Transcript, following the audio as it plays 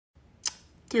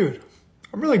Dude,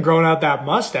 I'm really growing out that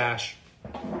mustache.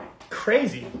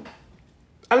 Crazy.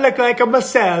 I look like a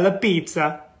mozzarella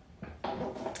pizza.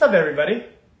 What's up, everybody?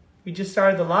 We just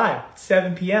started the live at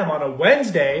 7 p.m. on a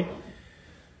Wednesday.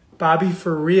 Bobby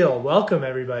for real. Welcome,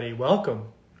 everybody. Welcome.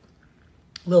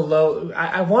 A little low.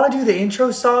 I want to do the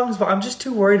intro songs, but I'm just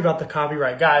too worried about the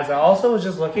copyright. Guys, I also was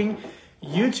just looking.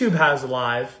 YouTube has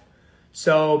live.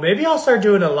 So maybe I'll start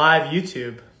doing a live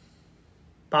YouTube.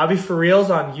 Bobby for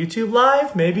reals on YouTube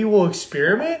live. Maybe we'll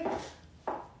experiment.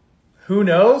 Who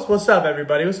knows? What's up,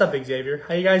 everybody? What's up, Xavier?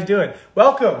 How you guys doing?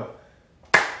 Welcome.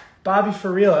 Bobby for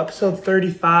real, episode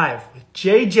 35 with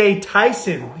JJ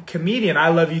Tyson, the comedian. I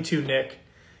love you too, Nick.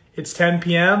 It's 10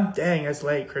 p.m. Dang, that's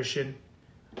late, Christian.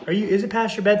 Is it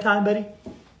past your bedtime, buddy?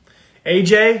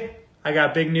 AJ, I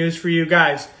got big news for you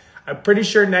guys. I'm pretty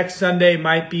sure next Sunday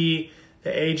might be the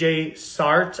AJ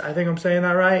Sartz, I think I'm saying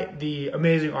that right. The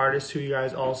amazing artist who you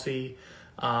guys all see.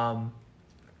 Why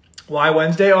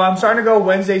Wednesday? Oh, I'm starting to go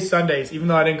Wednesday, Sundays, even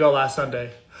though I didn't go last Sunday.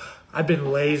 I've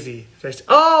been lazy.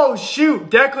 Oh,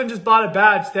 shoot. Declan just bought a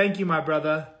badge. Thank you, my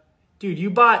brother. Dude, you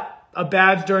bought a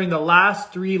badge during the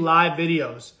last 3 live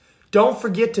videos. Don't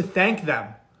forget to thank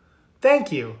them.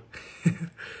 Thank you.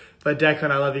 But Declan,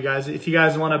 I love you guys. If you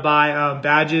guys want to buy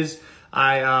badges,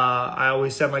 I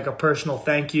always send like a personal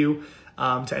thank you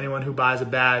to anyone who buys a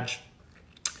badge.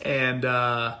 And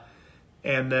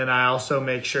then I also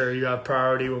make sure you have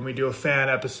priority when we do a fan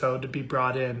episode to be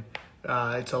brought in.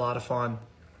 It's a lot of fun.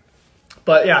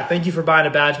 But yeah, thank you for buying a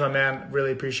badge, my man.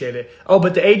 Really appreciate it. Oh,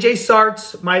 but the AJ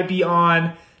Sartz might be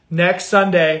on next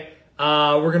Sunday.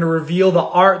 We're going to reveal the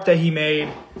art that he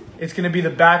made. It's going to be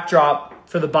the backdrop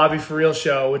for the Bobby For Real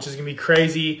show, which is going to be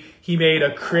crazy. He made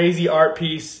a crazy art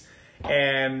piece.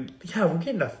 And yeah, we're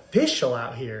getting official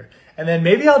out here. And then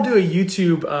maybe I'll do a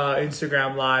YouTube,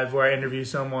 Instagram live where I interview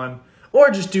someone.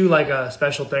 Or just do like a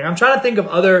special thing. I'm trying to think of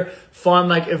other fun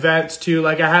like events too.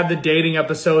 Like I have the dating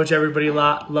episode, which everybody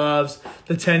loves.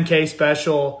 The 10K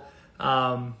special.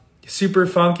 Super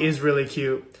Funk is really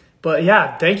cute. But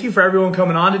yeah, thank you for everyone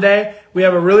coming on today. We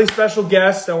have a really special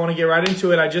guest. I want to get right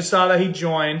into it. I just saw that he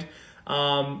joined.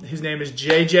 His name is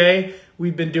JJ.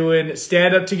 We've been doing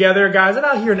stand-up together, guys. I'm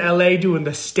out here in LA doing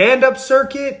the stand-up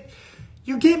circuit.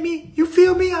 You get me? You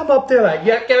feel me? I'm up there like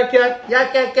yak, yak, yak,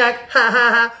 yak, yak, yak,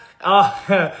 ha, ha,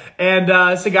 ha. And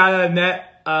it's a guy that I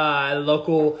met at a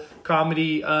local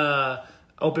comedy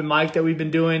open mic that we've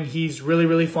been doing. He's really,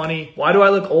 really funny. Why do I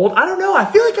look old? I don't know. I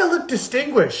feel like I look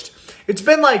distinguished. It's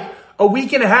been like a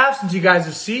week and a half since you guys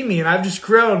have seen me, and I've just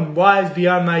grown wise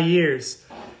beyond my years.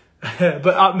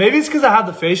 But maybe it's because I have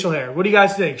the facial hair. What do you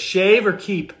guys think? Shave or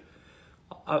keep?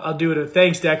 I'll do it.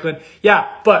 Thanks, Declan.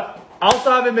 Yeah, but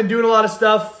also I haven't been doing a lot of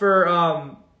stuff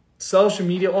for social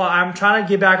media. Well, I'm trying to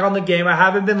get back on the game. I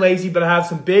haven't been lazy, but I have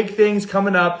some big things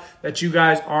coming up that you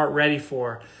guys aren't ready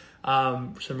for.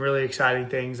 Some really exciting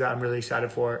things that I'm really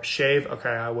excited for. Shave? Okay,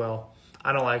 I will.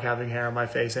 I don't like having hair on my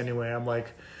face anyway. I'm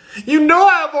like, I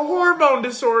have a hormone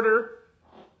disorder.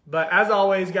 But as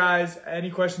always, guys, any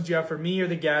questions you have for me or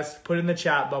the guest, put in the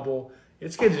chat bubble.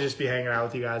 It's good to just be hanging out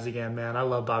with you guys again, man. I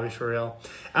love Bobby for real.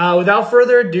 Without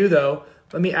further ado, though,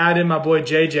 let me add in my boy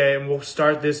JJ, and we'll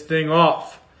start this thing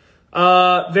off.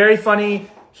 Very funny.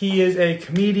 He is a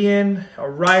comedian, a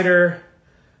writer,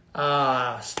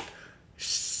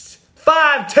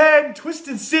 5'10",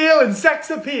 twisted seal, and sex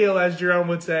appeal, as Jerome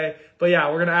would say. But yeah,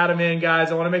 we're going to add him in,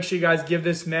 guys. I want to make sure you guys give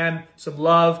this man some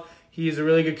love. He is a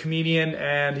really good comedian,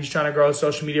 and he's trying to grow his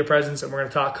social media presence, and we're going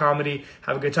to talk comedy,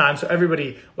 have a good time. So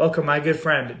everybody, welcome my good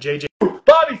friend, JJ.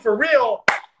 Bobby for real,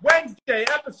 Wednesday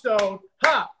episode.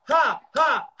 Ha, ha,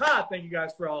 ha, ha. Thank you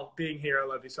guys for all being here. I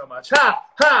love you so much. Ha,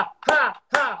 ha, ha,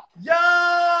 ha.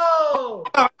 Yo!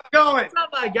 How's it going? What's up,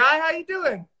 my guy? How you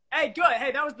doing? Hey, good.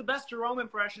 Hey, that was the best Jerome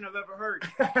impression I've ever heard.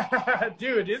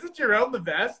 Dude, isn't Jerome the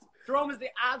best? Jerome is the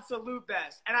absolute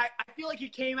best. And I feel like he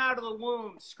came out of the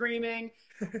womb screaming,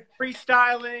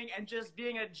 freestyling, and just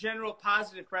being a general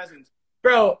positive presence.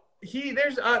 Bro,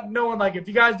 there's no one like it. If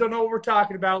you guys don't know what we're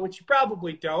talking about, which you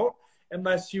probably don't,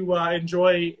 unless you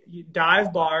enjoy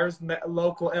dive bars in the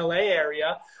local LA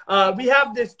area, we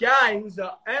have this guy who's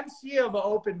the MC of an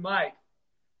open mic,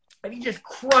 and he just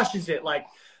crushes it. Like,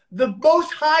 the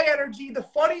most high energy, the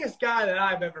funniest guy that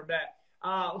I've ever met.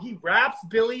 He raps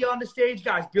Billy on the stage.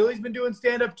 Guys, Billy's been doing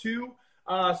stand-up too,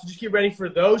 so just get ready for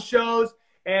those shows.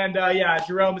 And, yeah,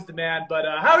 Jerome is the man. But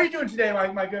how are you doing today,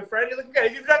 my good friend? You're looking good.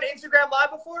 Have you ever done Instagram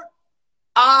Live before?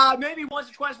 Maybe once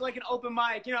or twice, like an open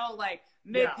mic, like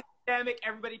mid-pandemic,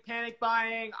 everybody panic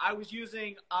buying. I was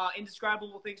using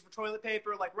indescribable things for toilet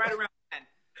paper, like right around then.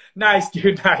 Nice,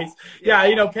 dude, nice. Yeah,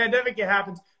 pandemic, it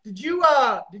happens. Did you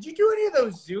do any of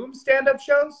those Zoom stand-up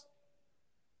shows?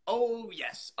 Oh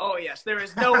yes. Oh yes. There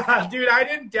is no Dude, I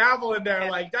didn't dabble in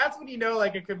there. Like, that's when you know,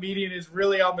 like, a comedian is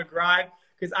really on the grind,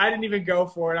 because I didn't even go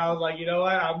for it. I was like, you know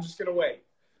what? I'm just going to wait.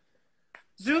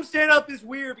 Zoom stand-up is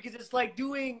weird because it's like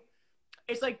doing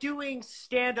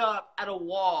stand-up at a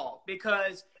wall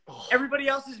because everybody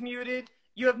else is muted.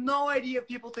 You have no idea if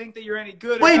people think that you're any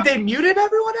good. Wait, they muted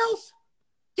everyone else?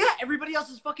 Yeah, everybody else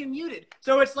is fucking muted.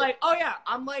 So it's like, oh yeah,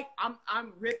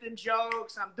 I'm ripping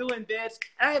jokes, I'm doing bits,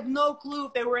 and I have no clue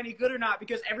if they were any good or not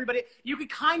because you could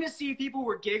kind of see people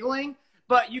were giggling,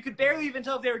 but you could barely even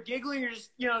tell if they were giggling or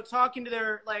just, talking to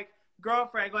their like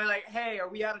girlfriend, going like, hey, are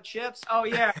we out of chips? Oh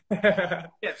yeah,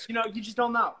 chips. You just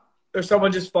don't know. Or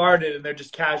someone just farted and they're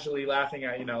just casually laughing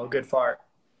at, a good fart.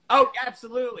 Oh,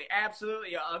 absolutely,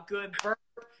 absolutely, a good burp,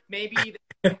 maybe.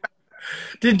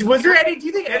 Do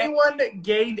you think anyone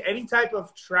gained any type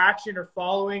of traction or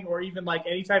following or even like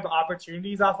any type of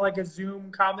opportunities off like a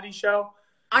Zoom comedy show?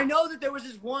 I know that there was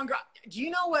this one girl. Do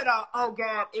you know what? Oh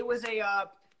God, it was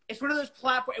it's one of those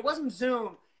platforms. It wasn't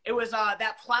Zoom. It was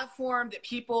that platform that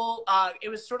people. It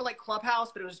was sort of like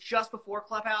Clubhouse, but it was just before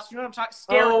Clubhouse. You know what I'm talking?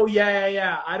 Stereo. Oh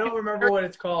yeah. I don't remember what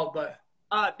it's called, but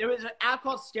there was an app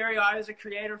called Stereo. I was a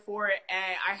creator for it,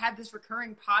 and I had this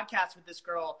recurring podcast with this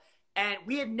girl. And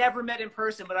we had never met in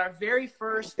person, but our very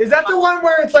first... Is that the one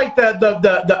where it's like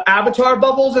the avatar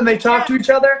bubbles and they talk to each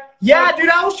other? Yeah, dude,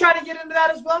 I was trying to get into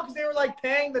that as well because they were like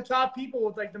paying the top people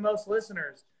with like the most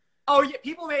listeners. Oh,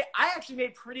 yeah, I actually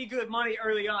made pretty good money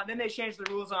early on. Then they changed the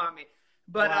rules on me.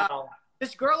 But wow.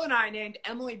 This girl and I named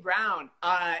Emily Brown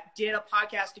did a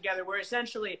podcast together where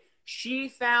essentially she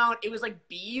found, it was like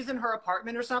bees in her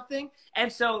apartment or something. And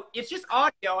so it's just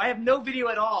audio. I have no video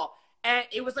at all. And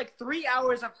it was like 3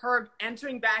 hours of her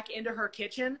entering back into her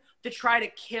kitchen to try to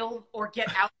kill or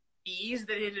get out bees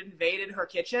that had invaded her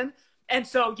kitchen. And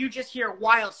so you just hear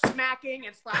wild smacking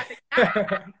and slapping.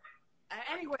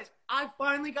 Anyways, I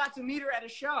finally got to meet her at a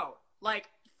show. Like,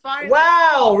 finally.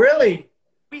 Wow, really?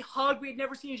 We hugged. We had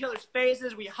never seen each other's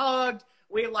faces. We hugged.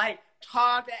 We, like,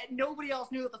 talked. Nobody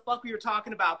else knew what the fuck we were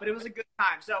talking about, but it was a good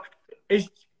time. So,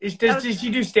 did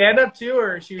she do stand-up, too,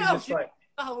 or she was just like...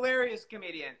 A hilarious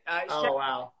comedian. Oh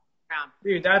wow,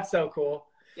 dude, that's so cool.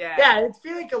 Yeah, I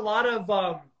feel like a lot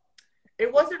of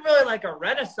it wasn't really like a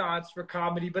renaissance for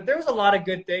comedy, but there was a lot of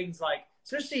good things, like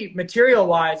especially material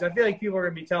wise. I feel like people are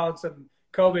gonna be telling some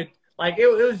COVID, like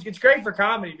it's great for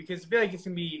comedy because I feel like it's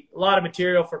gonna be a lot of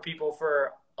material for people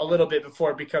for a little bit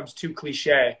before it becomes too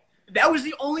cliche. That was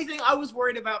the only thing I was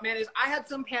worried about, man. Is I had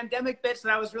some pandemic bits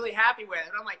that I was really happy with,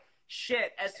 and I'm like,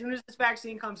 shit, as soon as this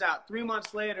vaccine comes out, 3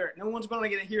 months later, no one's going to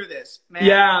get to hear this, man.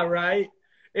 Yeah, right.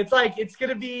 It's like, it's going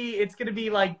to be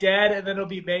like dead and then it'll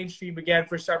be mainstream again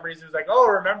for some reason. It's like, oh,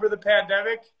 remember the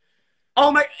pandemic?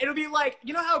 Oh my, it'll be like,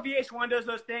 you know how VH1 does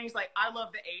those things? Like, I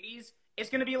love the 80s. It's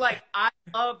going to be like, I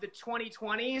love the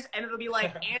 2020s. And it'll be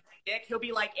like, Andy Dick, he'll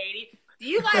be like 80. Do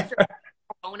you guys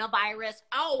coronavirus?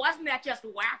 Oh, wasn't that just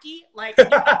wacky? Like,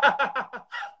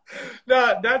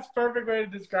 no, that's perfect way to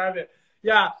describe it.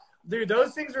 Yeah. Dude,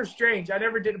 those things are strange. I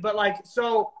never did, but like,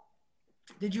 so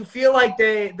did you feel like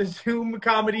the Zoom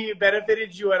comedy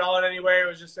benefited you at all in any way? It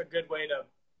was just a good way to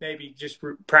maybe just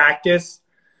practice.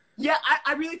 Yeah,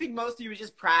 I really think most of you was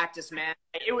just practice, man.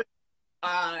 It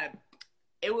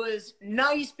was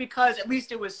nice because at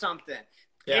least it was something.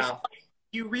 Yeah. If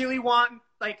you really want,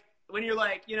 like, when you're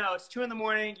like, it's 2 a.m,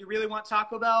 you really want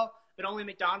Taco Bell, but only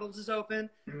McDonald's is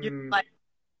open. You're like,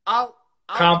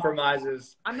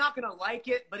 compromises. I'm not going to like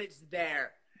it, but it's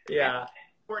there. Yeah. And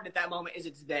important at that moment is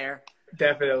it's there.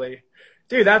 Definitely.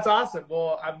 Dude, that's awesome.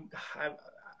 Well,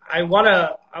 I want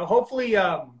to, hopefully,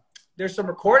 there's some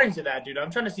recordings of that, dude. I'm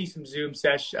trying to see some Zoom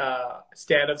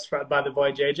stand-ups by the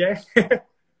boy JJ.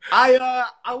 I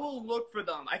will look for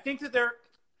them. I think that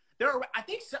I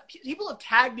think people have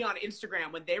tagged me on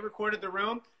Instagram when they recorded the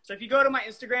room. So if you go to my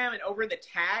Instagram and over the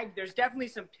tag, there's definitely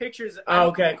some pictures. Oh,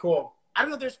 okay, cool. I don't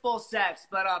know if there's full sets,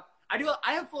 but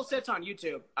I have full sets on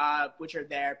YouTube, which are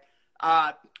there.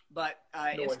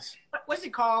 It's, what's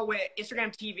it called with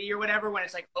Instagram TV or whatever when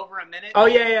it's like over a minute? Oh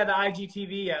yeah, the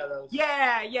IGTV, yeah, those.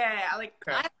 Yeah. I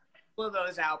have pull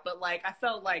those out, but like I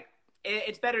felt like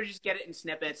it's better to just get it in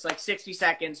snippets, like 60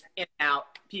 seconds in and out.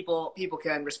 People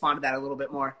can respond to that a little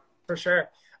bit more. For sure.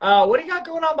 What do you got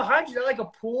going on behind you? Is that like a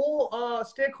pool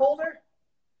stick holder,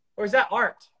 or is that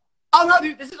art? Oh no,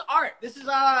 dude, this is art. This is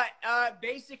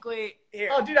basically here.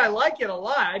 Oh, dude, I like it a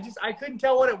lot. I couldn't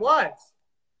tell what it was.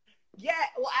 Yeah,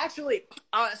 well, actually,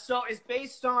 so it's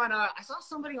based on. I saw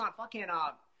somebody on fucking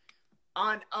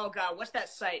oh god, what's that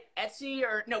site? Etsy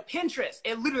or no Pinterest?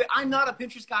 It literally, I'm not a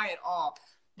Pinterest guy at all.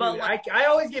 But dude, I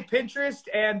always get Pinterest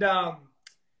and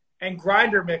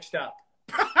Grindr mixed up.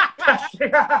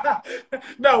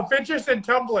 No, Pinterest and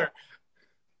Tumblr.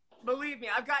 Believe me,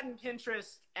 I've gotten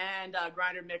Pinterest and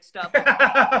Grindr mixed up.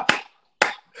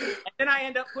 And then I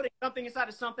end up putting something inside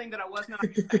of something that I was not.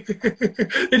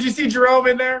 Did you see Jerome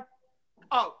in there?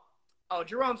 Oh,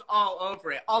 Jerome's all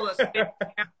over it. All those.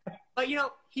 But he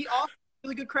also a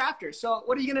really good crafter. So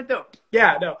what are you gonna do?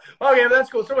 Yeah, no. Okay, that's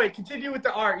cool. So wait, continue with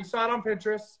the art. You saw it on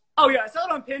Pinterest. Oh yeah, I saw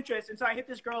it on Pinterest, and so I hit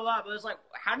this girl up. I was like,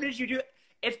 "How did you do it?"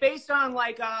 It's based on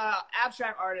like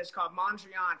abstract artist called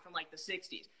Mondrian from like the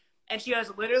 '60s. And she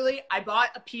goes, literally, I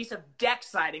bought a piece of deck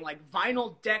siding, like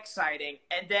vinyl deck siding,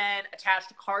 and then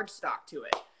attached cardstock to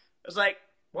it. I was like,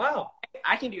 wow,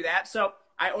 I can do that. So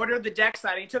I ordered the deck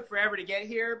siding. It took forever to get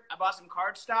here. I bought some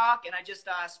cardstock, and I just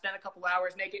spent a couple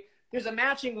hours making. There's a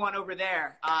matching one over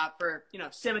there for,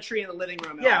 symmetry in the living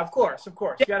room. Yeah, of course. You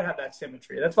got to have that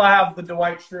symmetry. That's why I have the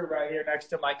Dwight Schrute right here next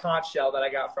to my conch shell that I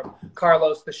got from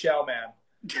Carlos the Shell Man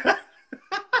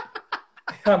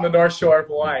on the North Shore of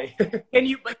Hawaii. Can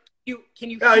you?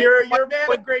 No, you're a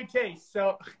man of great taste.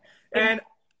 So,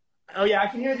 oh yeah, I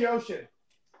can hear the ocean.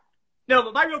 No,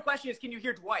 but my real question is, can you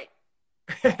hear Dwight?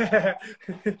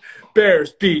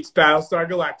 Bears beats Battlestar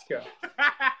Galactica.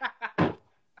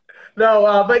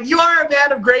 No, but you are a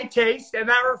man of great taste, and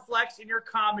that reflects in your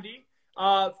comedy.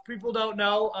 If people don't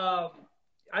know,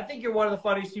 I think you're one of the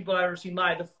funniest people I've ever seen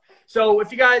live. So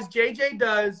if you guys, JJ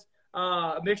does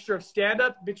a mixture of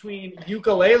stand-up between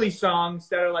ukulele songs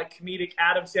that are like comedic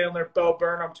Adam Sandler, Bo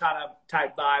Burnham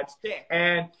type vibes. Yeah.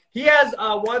 And he has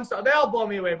one song, they all blow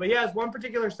me away, but he has one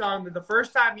particular song that the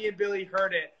first time me and Billy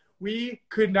heard it, we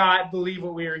could not believe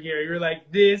what we were hearing. We were like,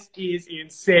 this is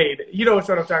insane. You know what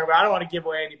I'm talking about. I don't want to give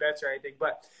away any bets or anything,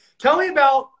 but tell me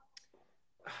about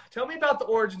the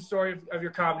origin story of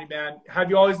your comedy, man. Have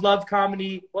you always loved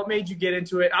comedy? What made you get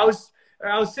into it? I was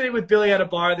sitting with Billy at a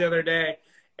bar the other day,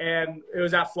 and it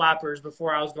was at Flappers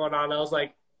before I was going on. I was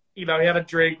like, he had a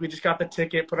drink. We just got the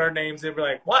ticket, put our names in. We're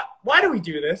like, what? Why do we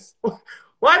do this?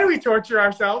 Why do we torture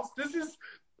ourselves? This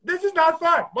is not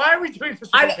fun. Why are we doing this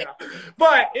right now?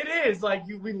 But it is like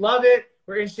we love it.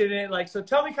 We're interested in it. Like, so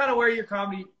tell me kind of where your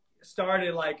comedy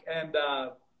started, like, and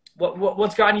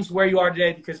what's gotten you to where you are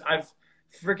today? Because I've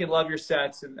freaking love your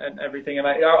sets and everything, and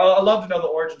I love to know the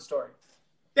origin story.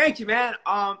 Thank you, man.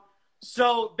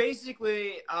 So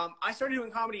basically, I started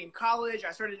doing comedy in college.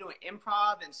 I started doing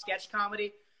improv and sketch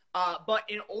comedy. But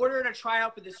in order to try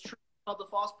out for this troupe called the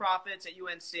False Prophets at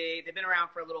UNC, they've been around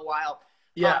for a little while.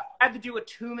 Yeah. I had to do a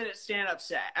 2-minute stand-up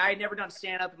set. I had never done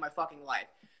stand-up in my fucking life.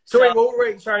 So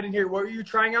wait, sorry, I didn't hear. What were you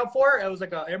trying out for? It was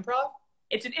like an improv?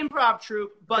 It's an improv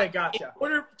troupe, but okay, gotcha. In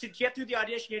order to get through the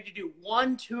audition, you had to do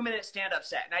 1 2-minute stand-up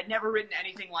set. And I'd never written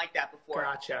anything like that before.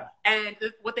 Gotcha. And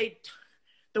the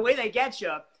way they get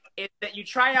you is that you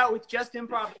try out with just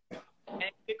improv and you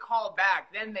get called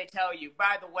back. Then they tell you,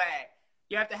 by the way,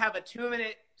 you have to have a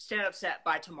 2-minute stand-up set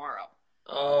by tomorrow.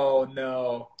 Oh,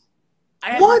 no.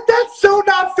 What? That's so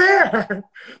not fair.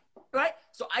 Right?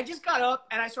 So I just got up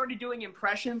and I started doing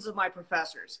impressions of my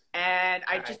professors. And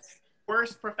I just,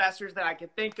 worst professors that I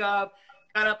could think of,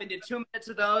 got up and did 2 minutes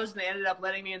of those, and they ended up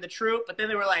letting me in the troupe. But then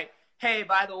they were like, hey,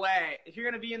 by the way, if you're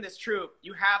going to be in this troupe,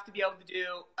 you have to be able to do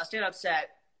a stand-up set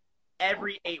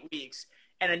every 8 weeks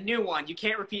and a new one. You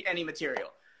can't repeat any material.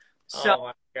 So, oh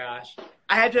my gosh.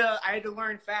 I had to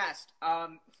learn fast.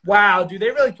 Wow, dude,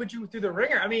 they really put you through the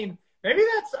ringer. I mean, maybe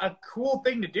that's a cool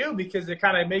thing to do because it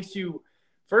kind of makes you,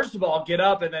 first of all, get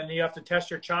up, and then you have to test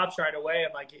your chops right away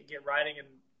and like get writing and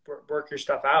work your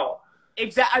stuff out.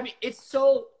 Exactly. I mean, it's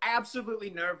so absolutely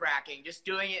nerve-wracking just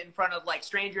doing it in front of like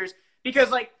strangers,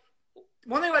 because like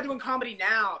one thing about doing comedy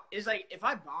now is like if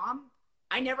I bomb,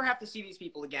 I never have to see these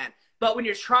people again. But when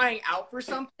you're trying out for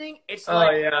something, it's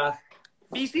like, oh yeah,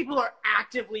 these people are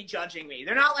actively judging me.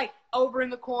 They're not like over in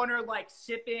the corner like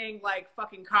sipping like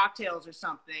fucking cocktails or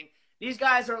something. These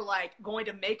guys are like going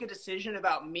to make a decision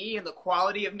about me and the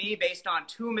quality of me based on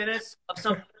 2 minutes of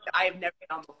something that I have never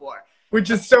done before. Which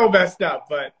is so messed up.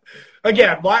 But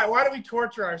again, why do we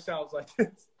torture ourselves like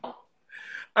this?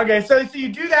 Okay, so you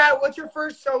do that. What's your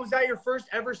first? So was that your first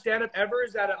ever stand-up ever?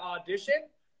 Is that an audition?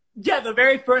 Yeah, the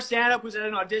very first stand-up was at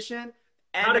an audition.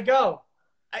 And how'd it go?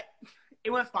 It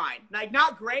went fine. Like,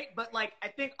 not great, but like I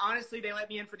think honestly they let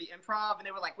me in for the improv, and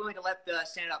they were like willing to let the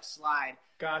stand-up slide.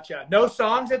 Gotcha. No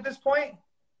songs at this point?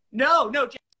 No.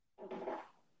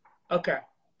 Okay.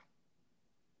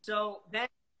 So then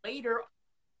later,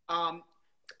 I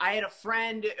had a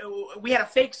friend. We had a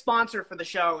fake sponsor for the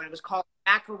show, and it was called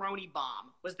Macaroni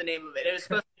Bomb. Was the name of it? It was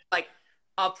supposed to be like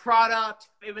a product.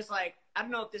 It was like, I don't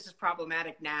know if this is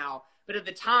problematic now, but at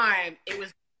the time it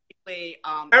was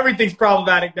Everything's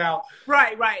problematic now.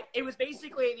 Right. It was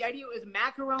basically, the idea was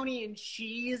macaroni and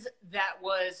cheese that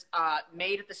was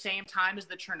made at the same time as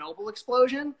the Chernobyl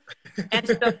explosion. And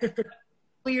so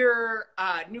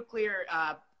nuclear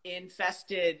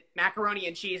infested macaroni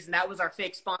and cheese, and that was our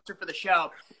fake sponsor for the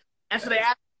show. And so they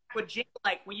asked,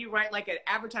 when you write like an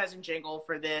advertising jingle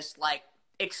for this like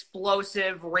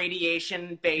explosive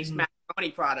radiation based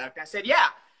macaroni product, I said, yeah.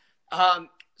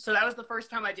 So that was the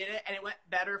first time I did it, and it went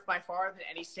better by far than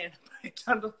any stand-up I'd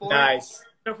done before. Nice.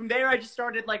 So from there, I just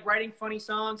started like writing funny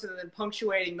songs and then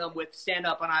punctuating them with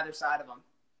stand-up on either side of them.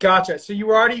 Gotcha. So you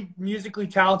were already musically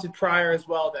talented prior as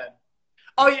well, then?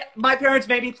 Oh yeah, my parents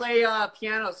made me play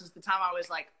piano since the time I was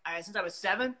since I was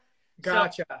 7.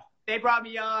 Gotcha. So they brought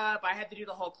me up. I had to do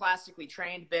the whole classically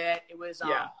trained bit. It was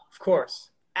yeah, of course.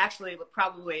 Actually,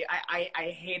 probably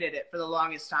I hated it for the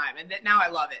longest time, and now I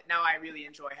love it. Now I really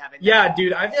enjoy having it. Yeah,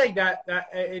 dude, I feel like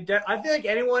I feel like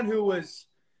anyone who was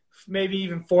maybe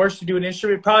even forced to do an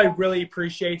instrument probably really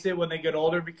appreciates it when they get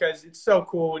older, because it's so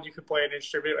cool when you can play an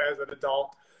instrument as an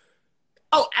adult.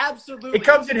 Oh, absolutely. It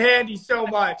comes in handy so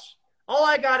much. All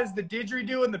I got is the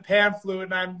didgeridoo and the pan flute,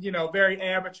 and I'm, very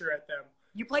amateur at them.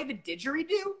 You play the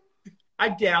didgeridoo? I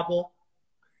dabble.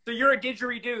 So you're a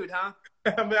didgeridoo, huh?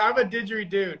 I'm a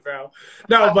didgeridoo, bro.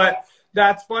 No, but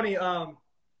that's funny.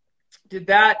 Did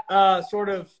that sort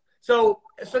of so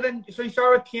you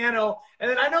started with piano, and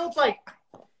then I know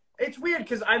it's weird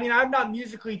because I'm not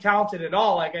musically talented at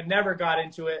all. Like I never got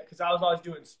into it because I was always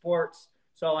doing sports,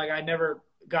 so like I never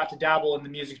got to dabble in the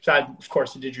music side. Of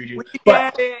course, the didgeridoo.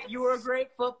 But you were a great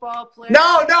football player.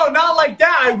 No, not like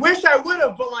that. I wish I would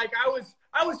have, but like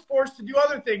I was forced to do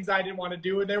other things I didn't want to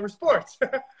do, and they were sports.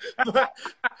 but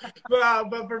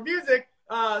for music,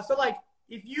 so like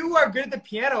if you are good at the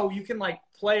piano, you can like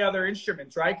play other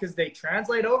instruments, right? Because they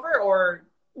translate over, or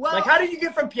like how did you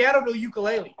get from piano to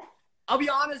ukulele? I'll be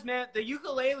honest, man. The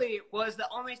ukulele was the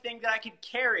only thing that I could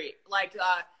carry. Like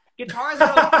guitars.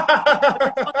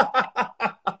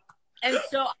 And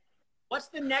so, what's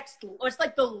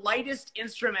like the lightest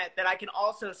instrument that I can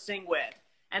also sing with?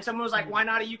 And someone was like, why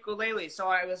not a ukulele? So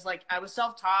I was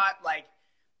self-taught. Like,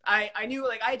 I knew,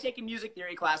 like, I had taken music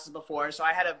theory classes before, so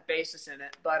I had a basis in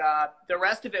it. But the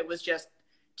rest of it was just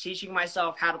teaching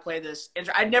myself how to play this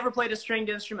instrument. I'd never played a stringed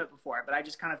instrument before, but I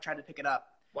just kind of tried to pick it up.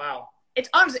 Wow. It's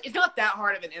honestly, it's not that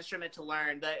hard of an instrument to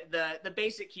learn. The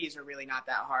basic keys are really not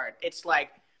that hard. It's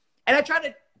like, and I try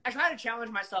to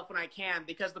challenge myself when I can,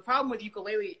 because the problem with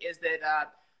ukulele is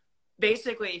that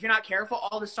basically, if you're not careful,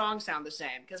 all the songs sound the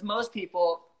same, because most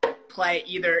people play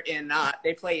either in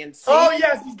they play in C. Oh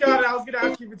yes, he's got it. I was gonna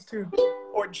ask you if it's tuned.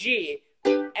 Or G,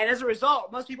 and as a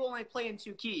result, most people only play in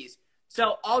 2 keys.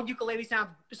 So all ukulele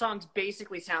songs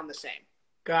basically sound the same.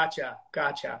 Gotcha.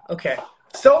 Okay.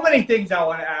 So many things I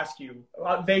want to ask you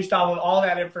based off of all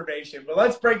that information, but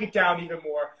let's break it down even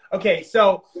more. Okay,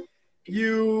 so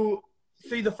the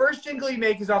first jingle you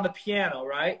make is on the piano,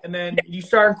 right? And then you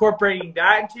start incorporating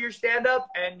that into your stand-up,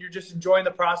 and you're just enjoying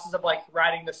the process of like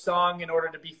writing the song in order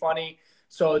to be funny.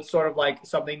 So it's sort of like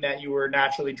something that you were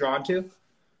naturally drawn to.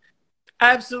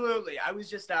 Absolutely. I was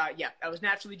just, I was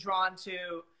naturally drawn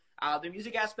to the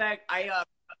music aspect.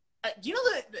 Do you know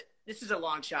this is a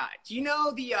long shot. Do you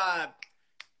know the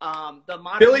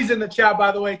modern... Billy's in the chat,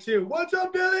 by the way, too. What's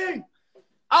up, Billy?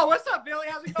 Oh, what's up, Billy?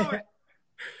 How's it going?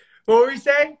 What were you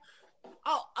saying?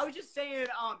 Oh, I was just saying,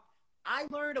 I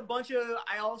learned a bunch of,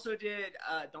 I also did,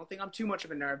 don't think I'm too much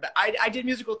of a nerd, but I did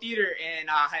musical theater in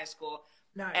high school.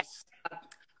 Nice. And,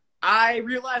 I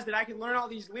realized that I could learn all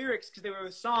these lyrics because they were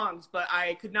songs, but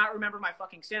I could not remember my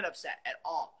fucking stand-up set at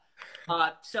all.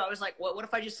 So I was like, what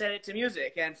if I just set it to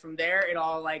music? And from there, it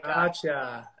all like...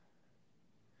 Gotcha.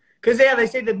 Because, yeah, they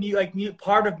say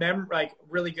part of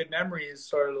really good memory is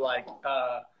sort of like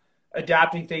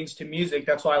adapting things to music.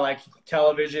 That's why like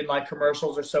television, like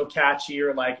commercials are so catchy,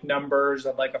 or like numbers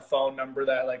of like a phone number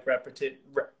that like repetitious.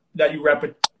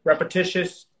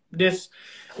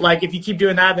 Like if you keep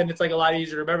doing that, then it's like a lot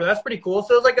easier to remember. That's pretty cool.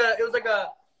 So it was like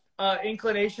a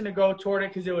inclination to go toward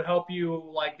it because it would help you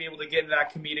like be able to get into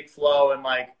that comedic flow and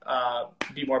like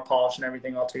be more polished and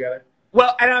everything altogether.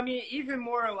 Well, and I mean, even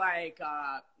more like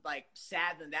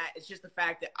sad than that, it's just the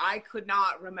fact that I could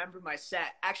not remember my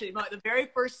set. Actually, the very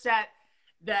first set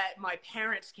that my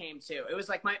parents came to, it was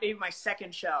like maybe my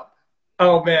second show.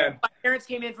 Oh man. My parents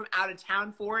came in from out of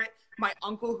town for it. My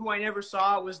uncle, who I never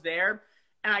saw, was there.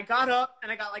 And I got up and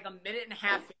I got like a minute and a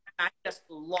half in, and I just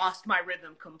lost my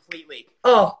rhythm completely.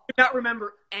 Oh. I could not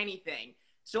remember anything.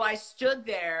 So I stood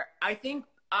there. I think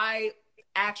I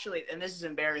actually, and this is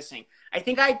embarrassing, I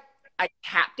think I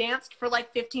tap danced for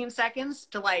like 15 seconds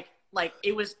to like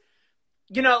it was,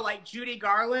 you know, like Judy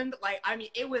Garland. Like, I mean,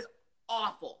 it was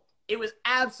awful. It was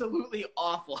absolutely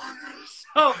awful.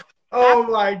 So, Oh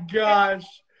my gosh.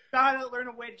 I had to learn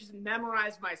a way to just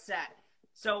memorize my set.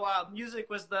 So, music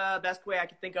was the best way I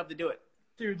could think of to do it.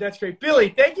 Dude, that's great. Billy,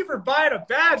 thank you for buying a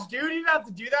badge, dude. You didn't have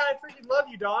to do that. I freaking love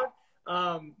you, dog.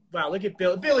 Wow, look at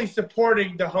Billy. Billy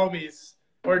supporting the homies.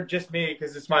 Or just me,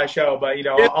 because it's my show. But, you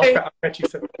know, I'll bet you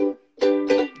some.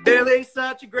 Billy's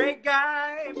such a great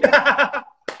guy.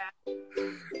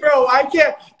 Bro, I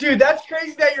can't. Dude, that's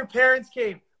crazy that your parents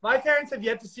came. My parents have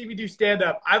yet to see me do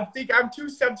stand-up. I'm too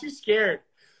scared.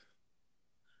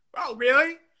 Oh,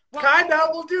 really? Well, kind of.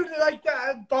 Well, dude, like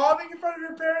that, bombing in front of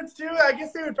your parents, too? I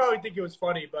guess they would probably think it was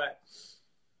funny, but...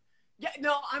 Yeah,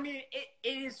 no, I mean,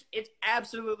 it's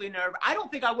absolutely nerve. I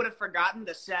don't think I would have forgotten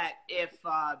the set if...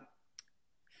 I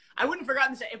wouldn't have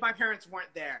forgotten the set if my parents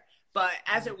weren't there. But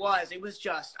as it was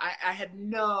just, I had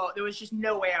there was just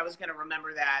no way I was going to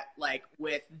remember that, like,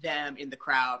 with them in the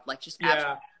crowd. Like, just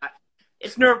absolutely,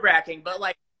 it's nerve-wracking. But,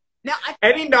 like, now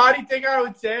any naughty thing I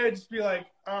would say, I'd just be like,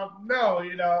 no,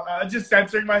 you know, just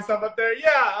censoring myself up there.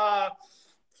 Yeah,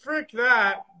 frick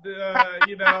that.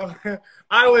 You know,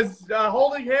 I was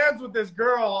holding hands with this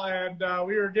girl, and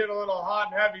we were getting a little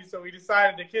hot and heavy, so we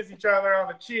decided to kiss each other on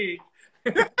the cheek.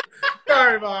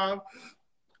 Sorry, Mom.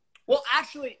 Well,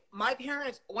 actually, my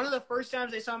parents, one of the first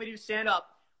times they saw me do stand-up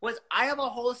was I have a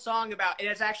whole song about, and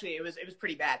it was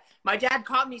pretty bad. My dad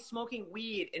caught me smoking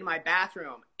weed in my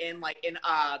bathroom in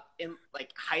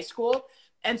high school.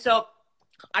 And so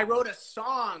I wrote a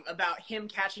song about him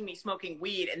catching me smoking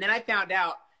weed. And then I found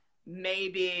out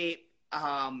maybe,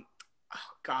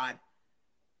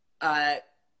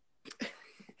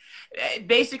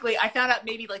 basically, I found out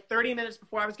maybe like 30 minutes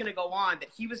before I was going to go on that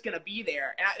he was going to be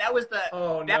there. And that was the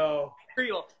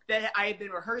material that I had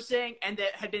been rehearsing and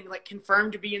that had been like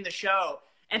confirmed to be in the show.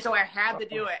 And so I had to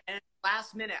do it. And at the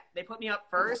last minute, they put me up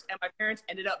first, and my parents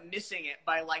ended up missing it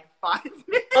by like 5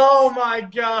 minutes. Oh my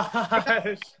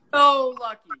gosh. So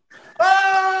lucky.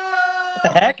 Oh! The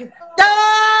heck?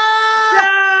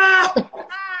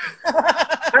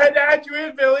 I had to add you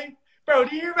in, Billy. Bro,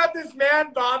 do you hear about this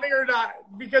man bombing or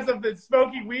not because of the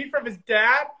smoking weed from his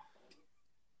dad?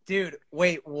 Dude,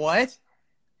 wait, what?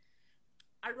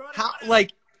 How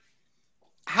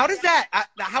is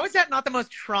that not the most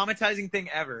traumatizing thing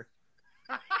ever?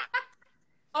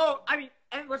 Oh, I mean,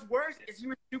 and what's worse is he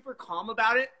was super calm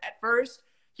about it at first.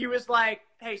 He was like,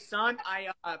 "Hey, son, I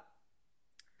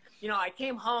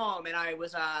came home and I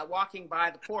was walking by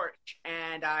the porch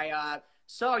and I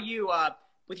saw you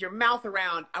with your mouth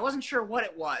around. I wasn't sure what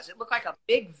it was. It looked like a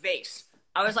big vase."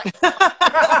 I was like,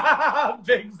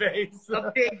 big vase.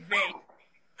 A big vase.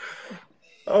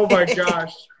 Oh my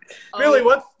gosh. Billy,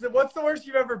 what's the worst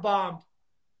you've ever bombed?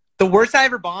 The worst I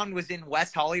ever bombed was in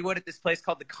West Hollywood at this place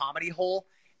called the Comedy Hole.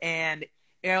 And,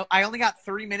 you know, I only got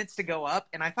 3 minutes to go up,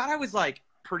 and I thought I was, like,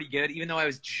 pretty good, even though I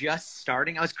was just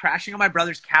starting. I was crashing on my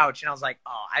brother's couch, and I was like,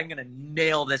 oh, I'm going to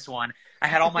nail this one. I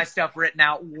had all my stuff written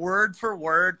out word for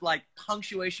word, like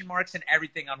punctuation marks and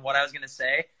everything on what I was going to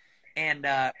say. And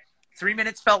 3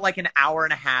 minutes felt like an hour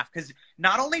and a half, because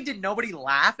not only did nobody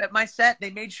laugh at my set,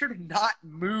 they made sure to not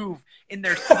move in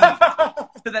their seats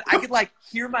so that I could, like,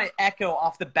 hear my echo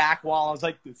off the back wall. I was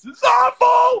like, this is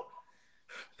awful!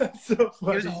 That's so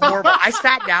funny. It was horrible. I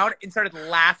sat down and started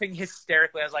laughing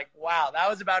hysterically. I was like, wow, that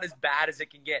was about as bad as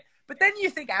it can get. But then you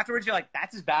think afterwards, you're like,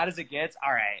 that's as bad as it gets?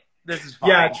 All right, this is fine.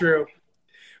 Yeah, true.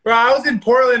 Bro, I was in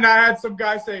Portland, and I had some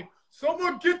guy say,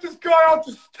 someone get this guy off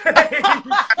the stage.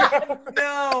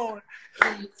 No.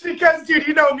 It's because, dude,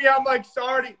 you know me. I'm like,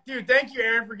 sorry. Dude, thank you,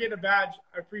 Aaron, for getting a badge.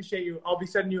 I appreciate you. I'll be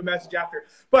sending you a message after.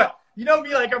 But you know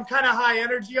me, like, I'm kind of high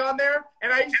energy on there.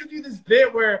 And I used to do this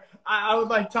bit where I would,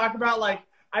 like, talk about, like,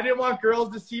 I didn't want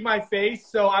girls to see my face,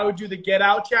 so I would do the get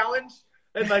out challenge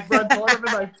and, like, run toward them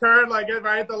and, like, turn, like,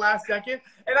 right at the last second.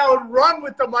 And I would run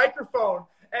with the microphone.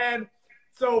 And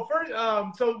so first,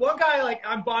 so one guy, like,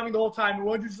 I'm bombing the whole time, and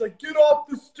one dude's like, get off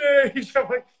the stage. I'm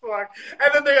like, fuck.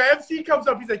 And then the MC comes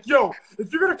up, he's like, yo,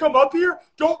 if you're gonna come up here,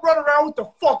 don't run around with the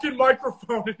fucking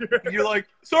microphone. And you're like,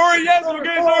 sorry, yes,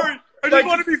 okay, sorry. I just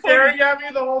want to be staring at me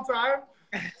the whole time.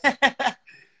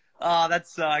 Oh, that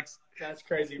sucks. That's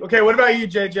crazy. Okay, what about you,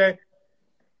 JJ?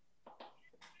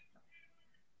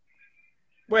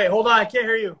 Wait, hold on, I can't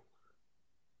hear you.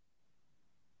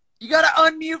 You gotta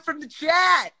unmute from the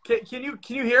chat. Can you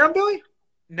hear him, Billy?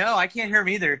 No, I can't hear him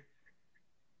either.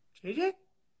 JJ?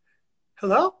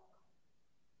 Hello?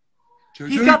 JJ?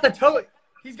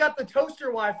 He's got the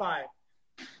toaster Wi-Fi.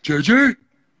 JJ?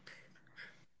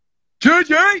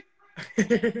 JJ?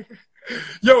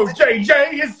 Yo,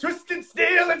 JJ is twisted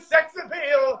steel and sex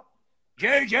appeal.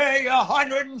 JJ,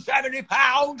 170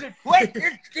 pounds and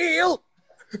twisted steel.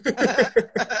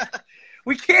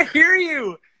 We can't hear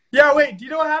you. Yeah, wait. Do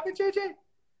you know what happened, JJ?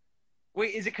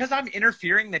 Wait, is it because I'm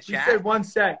interfering the You chat? said 1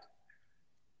 sec.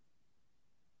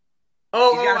 He's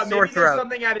got a Maybe sore there's throat.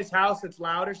 something at his house that's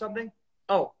loud or something.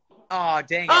 Oh, Oh,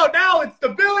 dang it. oh, now it's the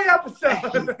Billy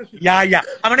episode. Yeah.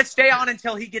 I'm going to stay on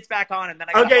until he gets back on. And then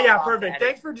I Okay, yeah, perfect.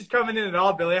 Thanks for just coming in at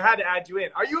all, Billy. I had to add you in.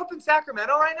 Are you up in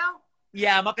Sacramento right now?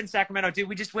 Yeah, I'm up in Sacramento. Dude,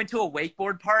 we just went to a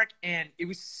wakeboard park, and it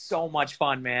was so much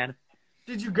fun, man.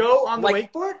 Did you go on the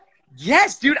wakeboard?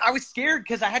 Yes, dude. I was scared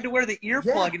because I had to wear the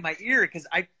earplug Yeah. in my ear because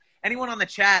anyone on the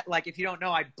chat, like, if you don't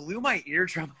know, I blew my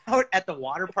eardrum out at the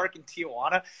water park in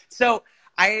Tijuana. So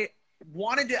I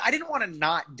didn't want to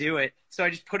not do it. So I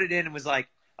just put it in and was like,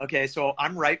 okay, so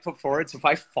I'm right foot forward. So if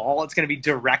I fall, it's going to be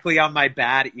directly on my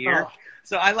bad ear. Oh.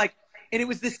 So and it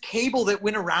was this cable that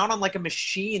went around on like a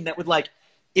machine that would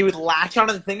it would latch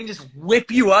onto the thing and just whip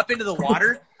you up into the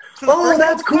water. So the Oh, first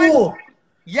that's couple times- cool.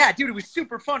 Yeah, dude, it was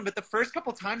super fun. But the first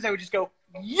couple times I would just go,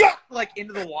 yeah, like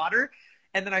into the water.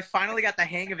 And then I finally got the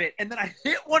hang of it. And then I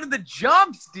hit one of the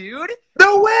jumps, dude.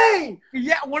 No way.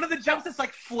 Yeah, one of the jumps that's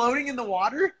like floating in the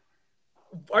water.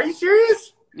 Are you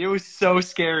serious? It was so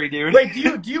scary, dude. Wait, do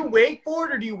you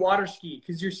wakeboard or do you water ski?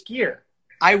 Because you're a skier.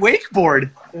 I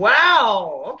wakeboard.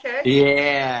 Wow. Okay.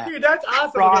 Yeah. Dude, that's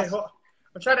awesome. Cross- Okay,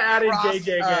 I'm trying to add in cross,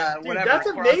 JJ again. Dude, whatever,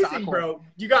 that's cross amazing, knuckle. bro.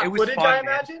 You got It was footage, fun, I man.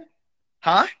 imagine?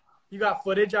 Huh? You got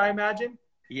footage, I imagine?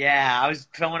 Yeah, I was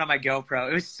filming on my GoPro.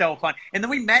 It was so fun. And then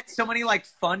we met so many like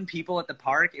fun people at the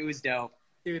park. It was dope.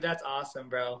 Dude, that's awesome,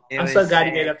 bro. It I'm was so glad you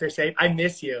sick. made it up there safe. I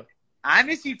miss you. I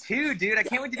miss you too, dude. I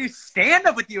can't wait to do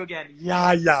stand-up with you again.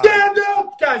 Yeah. Stand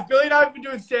up! Guys, Billy and I have been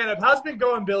doing stand up. How's it been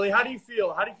going, Billy? How do you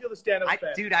feel? How do you feel the stand up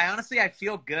been? Dude, I honestly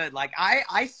feel good. Like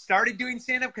I started doing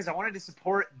stand-up because I wanted to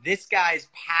support this guy's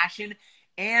passion.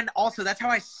 And also that's how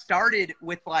I started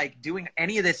with like doing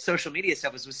any of this social media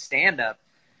stuff was with stand-up.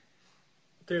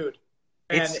 Dude.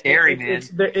 It's scary, man.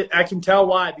 I can tell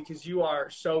why, because you are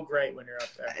so great when you're up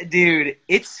there. Dude,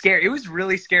 it's scary. It was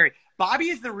really scary. Bobby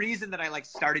is the reason that I like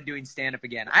started doing stand-up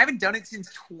again. I haven't done it since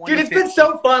 2015. Dude, it's been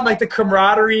so fun, like the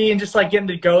camaraderie and just like getting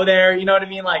to go there. You know what I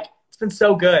mean? Like, it's been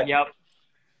so good. Yep.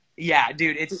 Yeah,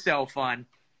 dude, it's so fun.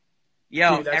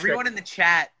 Yo, Dude, that's everyone great. in the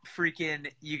chat,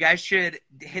 you guys should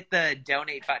hit the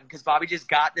donate button because Bobby just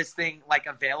got this thing like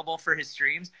available for his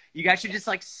streams. You guys should just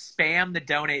like spam the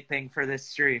donate thing for this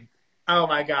stream. Oh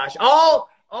my gosh. All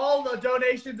the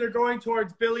donations are going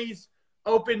towards Billy's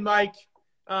open mic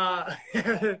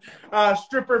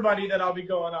stripper money that I'll be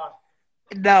going on.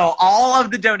 No, all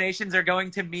of the donations are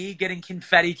going to me getting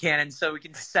confetti cannons so we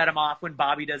can set them off when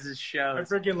Bobby does his I shows.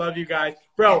 freaking love you guys.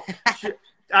 Bro,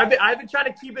 I've been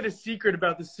trying to keep it a secret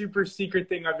about the super secret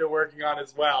thing I've been working on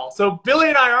as well. So Billy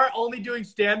and I aren't only doing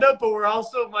stand-up, but we're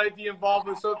also might be involved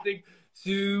with something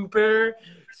super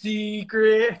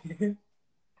secret.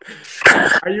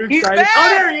 Are you He's excited? back! Oh,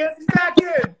 there he is. He's back in.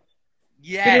 Can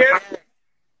you Yeah. hear me?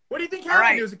 What do you think happened?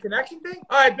 right. It was a connection thing?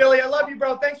 All right, Billy, I love you,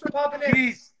 bro. Thanks for popping in.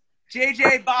 Peace.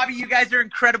 JJ, Bobby, you guys are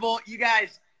incredible. You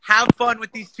guys have fun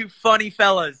with these two funny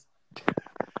fellas.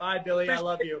 Bye, Billy. I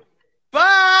love you.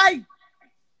 Bye.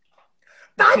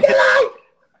 Bye, Billy.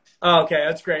 Oh, okay,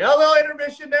 that's great. A little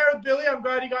intermission there with Billy. I'm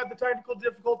glad he got the technical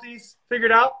difficulties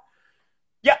figured out.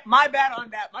 Yeah, my bad on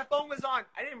that. My phone was on.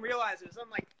 I didn't realize it was on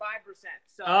like 5%.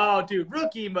 So, Oh, dude,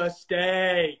 rookie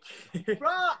mistake. bro,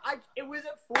 it was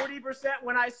at 40%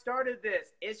 when I started this.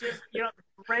 It's just, the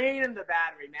brain and the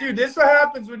battery, man. Dude, this is what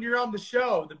happens when you're on the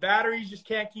show. The batteries just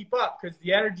can't keep up because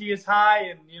the energy is high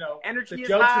and, Energy the is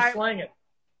jokes high. are slanging.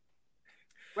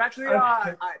 We're actually,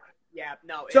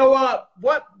 no. So,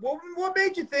 what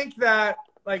made you think that,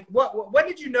 like, when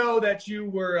did you know that you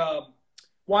were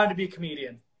wanted to be a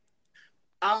comedian?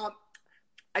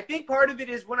 I think part of it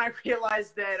is when I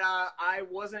realized that I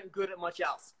wasn't good at much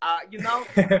else.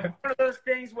 One of those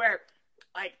things where,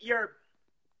 like,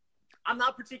 I'm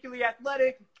not particularly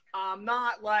athletic. I'm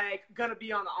not, like, going to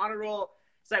be on the honor roll.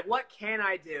 It's like, what can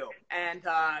I do? And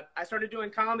I started doing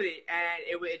comedy,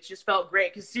 and it just felt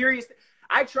great. Because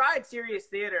I tried serious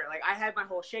theater. Like, I had my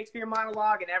whole Shakespeare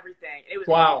monologue and everything. It was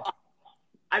Wow.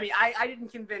 I mean, I didn't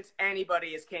convince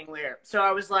anybody as King Lear. So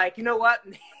I was like, you know what?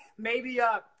 Maybe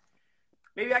I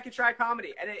could try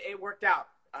comedy, and it worked out.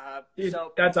 Dude,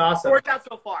 So that's it awesome. worked out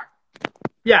so far.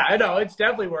 Yeah, I know. It's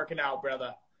definitely working out,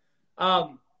 brother.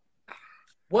 So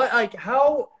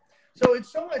it's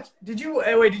so much. Did you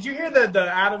hear the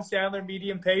Adam Sandler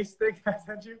medium pace thing I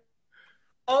sent you?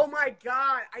 Oh my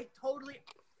God, I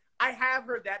have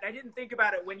heard that. I didn't think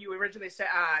about it when you originally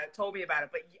told me about it,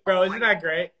 but Bro, isn't that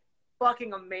great?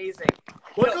 fucking amazing?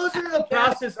 What goes into the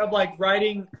process of like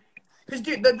writing? Because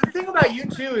dude, the thing about you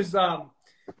too is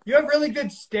you have really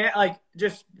good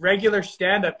just regular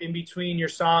stand up in between your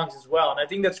songs as well, and I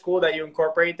think that's cool that you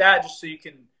incorporate that just so you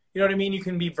can, you know what I mean, you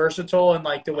can be versatile in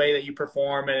like the way that you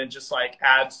perform, and it just like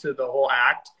adds to the whole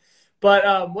act.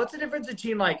 But what's the difference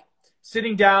between like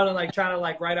sitting down and like trying to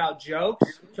like write out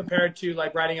jokes compared to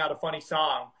like writing out a funny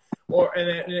song, or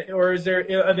is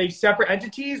there, are they separate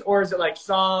entities, or is it like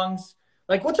songs?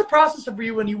 Like, what's the process for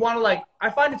you when you want to like? I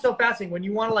find it so fascinating when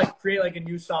you want to like create like a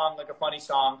new song, like a funny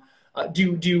song.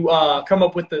 Do you come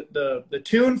up with the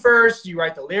tune first? Do you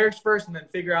write the lyrics first and then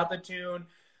figure out the tune?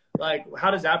 Like,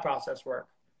 how does that process work?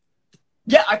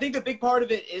 Yeah, I think the big part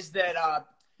of it is that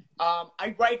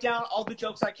I write down all the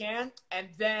jokes I can, and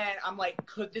then I'm like,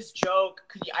 could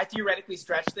I theoretically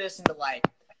stretch this into like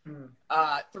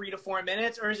 3 to 4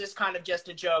 minutes, or is this kind of just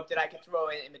a joke that I can throw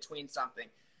in between something?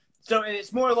 So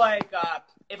it's more like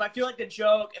if I feel like the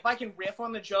joke, if I can riff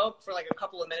on the joke for like a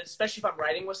couple of minutes, especially if I'm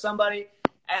writing with somebody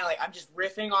and like I'm just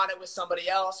riffing on it with somebody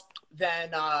else,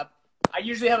 then I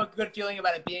usually have a good feeling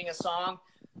about it being a song.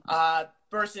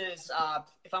 Versus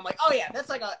if I'm like, oh yeah, that's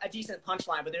like a decent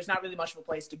punchline, but there's not really much of a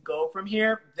place to go from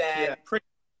here, then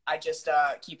I just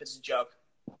keep it as a joke.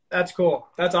 That's cool.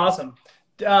 That's awesome.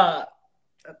 That's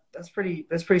pretty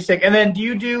sick. And then do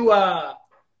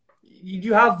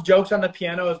you have jokes on the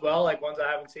piano as well, like ones I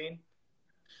haven't seen?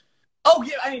 Oh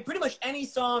yeah, I mean, pretty much any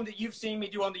song that you've seen me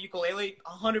do on the ukulele,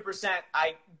 100%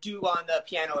 I do on the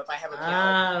piano if I have a piano.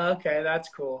 Ah, okay, that's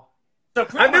cool. So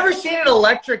I've never seen an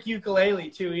electric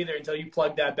ukulele too either until you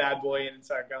plug that bad boy in and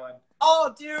start going.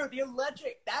 Oh, dude, the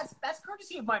electric, that's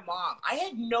courtesy of my mom. I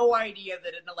had no idea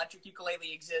that an electric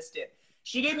ukulele existed.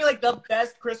 She gave me like the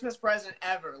best Christmas present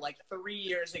ever, like 3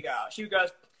 years ago. She goes,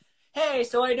 hey,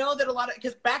 so I know that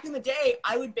because back in the day,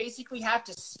 I would basically have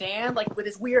to stand like with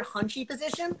this weird hunchy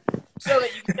position so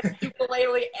that you get the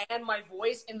ukulele and my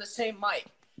voice in the same mic.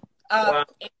 Wow.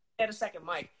 And I had a second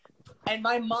mic. And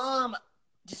my mom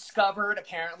discovered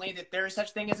apparently that there is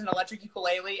such thing as an electric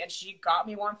ukulele, and she got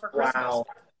me one for Christmas. Wow.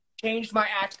 Changed my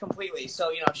act completely.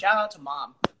 So, shout out to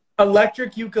mom.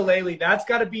 Electric ukulele. That's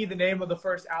got to be the name of the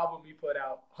first album you put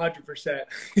out. 100%.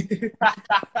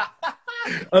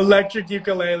 Electric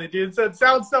ukulele, dude. So it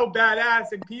sounds so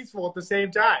badass and peaceful at the same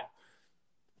time.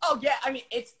 Oh yeah, I mean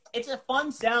it's a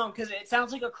fun sound because it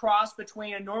sounds like a cross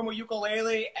between a normal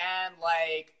ukulele and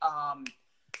like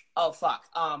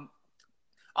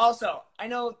Also, I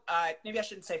know maybe I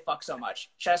shouldn't say fuck so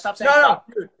much. Should I stop saying fuck?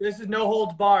 No, dude. This is no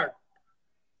holds barred.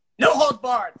 No holds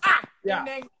barred. Ah, yeah.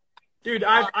 Ding, ding. Dude,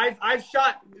 I've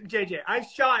shot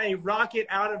a rocket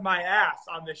out of my ass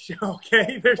on this show.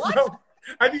 Okay, What?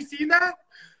 Have you seen that?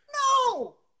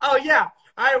 No. Oh yeah,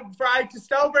 to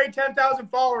celebrate 10,000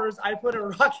 followers, I put a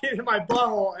rocket in my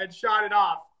butthole and shot it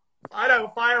off. I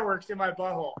know, fireworks in my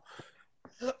butthole.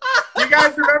 You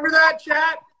guys remember that,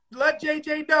 chat? Let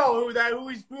JJ know who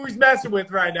he's messing with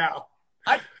right now.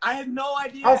 I had no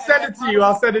idea. I'll send it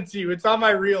to you. It's on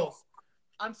my reels.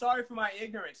 I'm sorry for my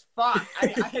ignorance. Fuck. I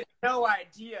had no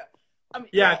idea. I mean,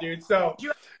 yeah, dude. So do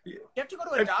you have to go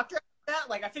to a doctor after that?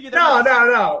 Like, I figured.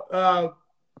 No.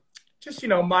 Just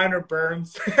minor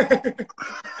burns.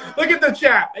 Look at the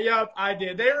chat. Yep, I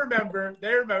did. They remember.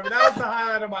 That was the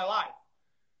highlight of my life.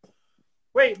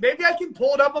 Wait, maybe I can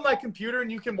pull it up on my computer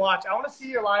and you can watch. I want to see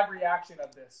your live reaction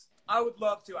of this. I would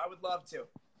love to.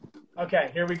 Okay,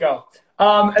 here we go.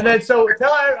 And then so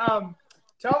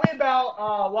tell me about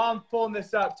while I'm pulling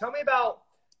this up. Tell me about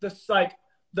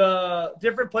the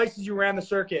different places you ran the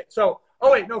circuit. So,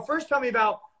 first tell me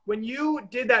about when you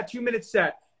did that 2-minute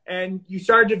set and you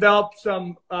started to develop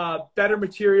some better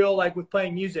material, like with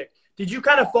playing music. Did you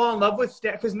kind of fall in love with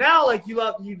because now like you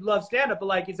love stand up, but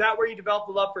like is that where you developed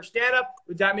the love for stand up?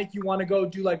 Would that make you want to go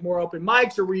do like more open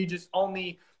mics, or were you just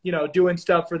only doing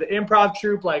stuff for the improv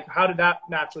troupe? Like how did that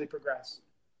naturally progress?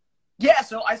 Yeah,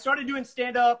 so I started doing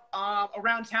stand up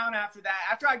around town after that.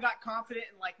 After I got confident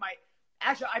in like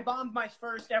I bombed my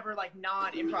first ever like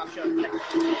non-improv show.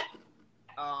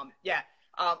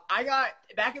 I got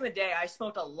back in the day. I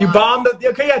smoked a lot. You bombed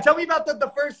tell me about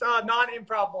the first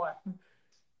non-improv one.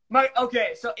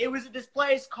 So it was at this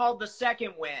place called The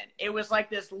Second Wind. It was like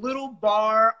this little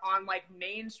bar on like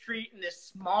Main Street in this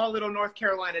small little North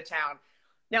Carolina town.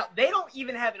 Now, they don't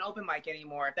even have an open mic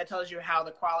anymore, if that tells you how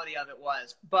the quality of it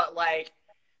was. But like,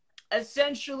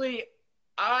 essentially,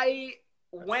 I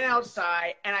went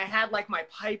outside and I had like my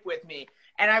pipe with me.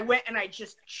 And I went and I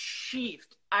just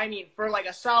chiefed. I mean, for like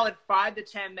a solid 5 to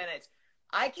 10 minutes.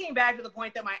 I came back to the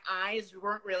point that my eyes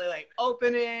weren't really like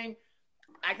opening.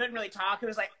 I couldn't really talk. It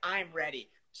was like, I'm ready.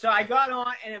 So I got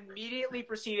on and immediately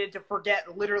proceeded to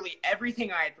forget literally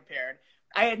everything I had prepared.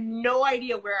 I had no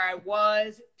idea where I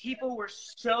was. People were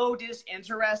so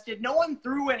disinterested. No one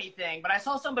threw anything, but I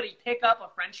saw somebody pick up a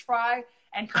French fry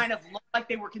and kind of look like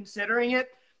they were considering it.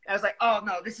 I was like, oh,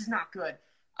 no, this is not good.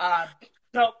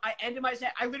 So I ended my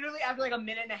set. I literally, after like a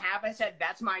minute and a half, I said,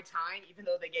 that's my time, even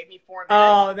though they gave me 4 minutes.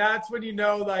 Oh, that's when you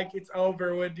know, like, it's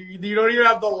over. When you don't even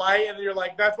have the light, and you're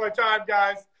like, that's my time,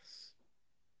 guys.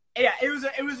 Yeah, it was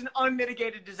an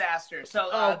unmitigated disaster.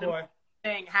 So boy. The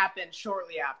thing happened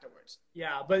shortly afterwards.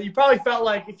 Yeah, but you probably felt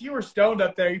like, if you were stoned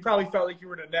up there, you probably felt like you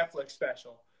were in a Netflix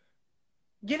special.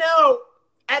 You know,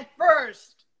 at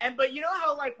first, but you know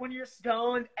how, like, when you're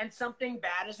stoned and something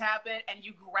bad has happened and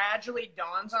you gradually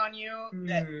dawns on you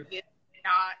that it's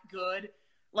not good?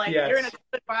 Like, you're in a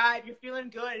good vibe, you're feeling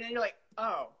good, and then you're like,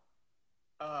 oh,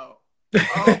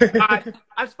 God,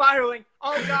 I'm spiraling.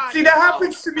 Oh, God. See, that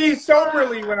happens to me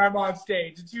soberly when I'm on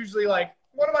stage. It's usually like,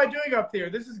 what am I doing up here?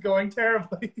 This is going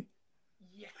terribly.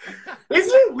 Yeah.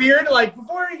 Isn't it weird? Like,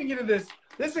 before I even get into this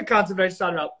is a concept I just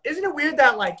thought about. Isn't it weird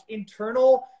that, like,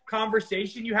 internal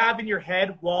conversation you have in your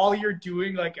head while you're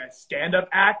doing, like, a stand-up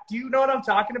act? Do you know what I'm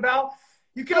talking about?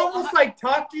 You can almost, like,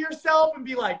 talk to yourself and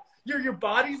be like, your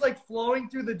body's, like, flowing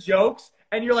through the jokes,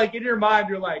 and you're, like, in your mind,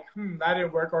 you're like, that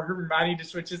didn't work, or I need to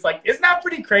switch. It's like, isn't that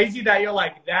pretty crazy that you're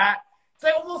like that? It's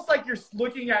like almost like you're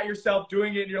looking at yourself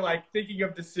doing it, and you're, like, thinking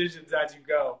of decisions as you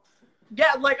go.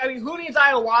 Yeah, like, I mean, who needs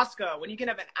ayahuasca when you can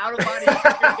have an out-of-body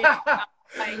experience?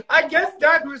 Like, I guess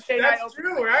that's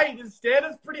true, right?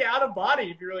 Stand-up's pretty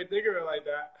out-of-body if you really think of it like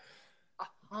that.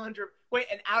 100. Wait,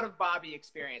 an out-of-Bobby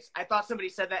experience. I thought somebody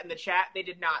said that in the chat. They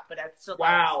did not, but that's still.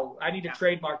 Wow, I need to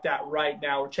trademark that right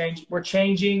now. We're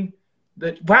changing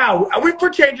the. Wow, we're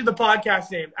changing the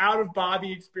podcast name.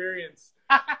 Out-of-Bobby experience.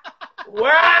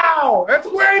 Wow, that's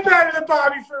way better than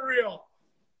Bobby for Real.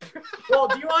 Well,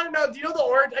 do you know the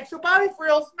origin? So Bobby for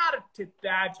Real is not a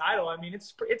bad title. I mean,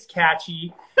 it's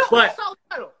catchy, but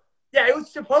yeah, it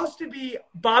was supposed to be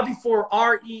Bobby for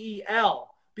REEL.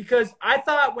 Because I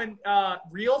thought when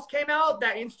Reels came out,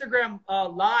 that Instagram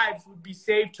Lives would be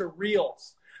saved to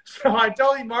Reels. So I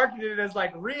totally marketed it as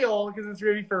like Reel because it's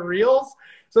really for Reels.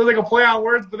 So it's like a play on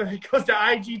words, but then it goes to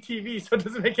IGTV, so it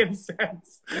doesn't make any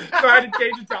sense. So I had to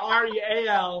change it to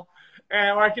REAL,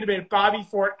 or I could have made Bobby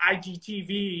for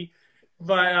IGTV.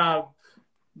 But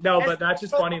no, but that's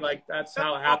just funny. Like, that's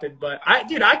how it happened. But I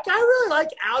really like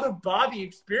Out of Bobby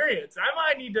experience. I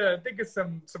might need to think of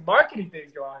some marketing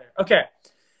things going on here. Okay.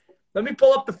 Let me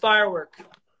pull up the firework.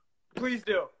 Please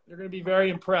do. You're going to be very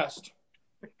impressed.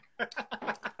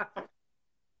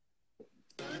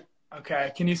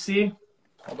 Okay, can you see?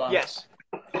 Hold on. Yes.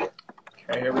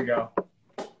 Okay, here we go.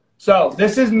 So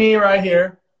this is me right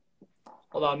here.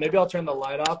 Hold on, maybe I'll turn the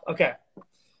light off. Okay.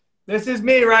 This is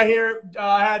me right here.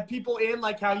 I had people in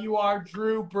like how you are,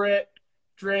 Drew, Britt,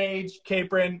 Drage,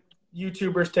 Capron,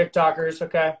 YouTubers, TikTokers,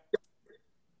 okay?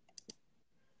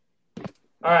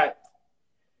 All right.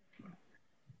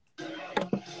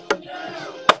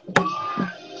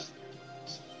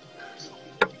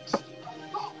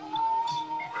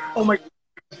 Oh my.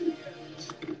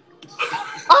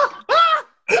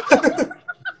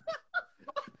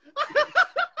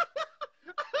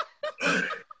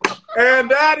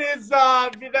 And that is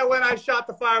when I shot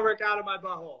the firework out of my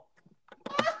butthole.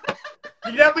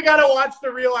 You definitely got to watch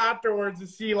the reel afterwards to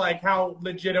see like how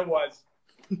legit it was.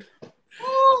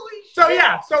 Holy shit. So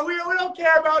yeah, so we don't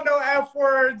care about no F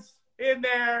words in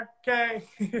there, okay?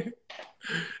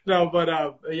 No, but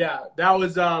yeah, that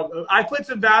was I put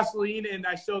some Vaseline and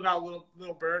I still got a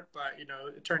little burnt, but you know,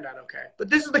 it turned out okay. But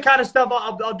this is the kind of stuff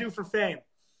I'll do for fame.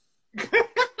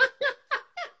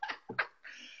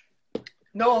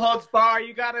 No holds bar.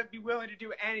 You gotta be willing to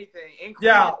do anything.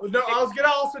 Yeah, no, I was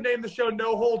gonna also name the show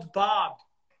No Holds Bobbed.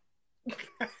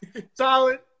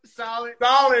 Solid.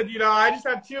 You know, I just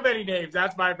have too many names.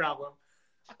 That's my problem.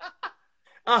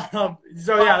 So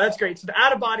yeah, that's great. So the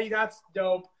out of body, that's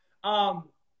dope. Who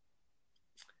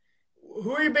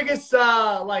are your biggest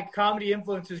like comedy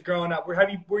influences growing up?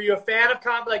 Were you a fan of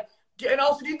comedy? Like, and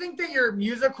also, do you think that your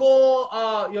musical,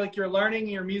 you're learning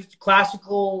your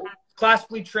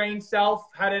classically trained self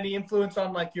had any influence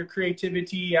on like your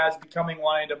creativity as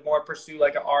wanting to more pursue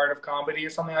like an art of comedy or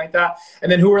something like that?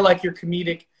 And then who were like your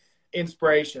comedic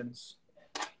inspirations?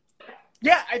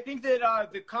 Yeah, I think that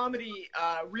the comedy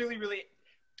really,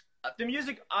 the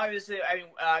music obviously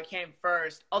came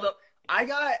first. Although I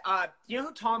got, you know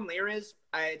who Tom Lear is?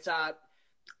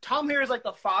 Tom Lear is like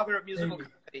the father of musical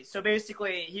comedy. So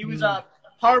basically, he was a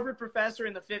Harvard professor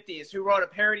in the 50s who wrote a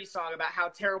parody song about how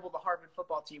terrible the Harvard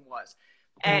football team was.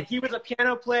 And he was a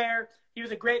piano player. He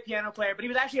was a great piano player, but he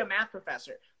was actually a math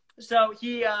professor. So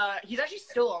he's actually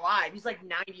still alive. He's like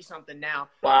 90 something now.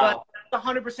 Wow. But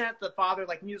 100% the father,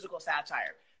 like musical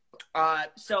satire.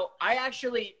 So I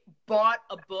actually bought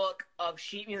a book of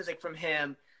sheet music from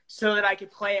him so that I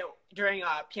could play it during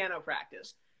piano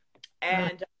practice.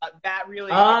 And that really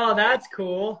that's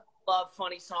cool. Love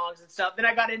funny songs and stuff. Then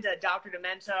I got into Dr.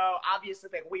 Demento,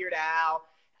 obviously like Weird Al.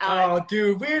 Oh,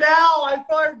 dude, Weird Al. I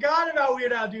forgot about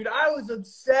Weird Al, dude. I was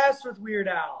obsessed with Weird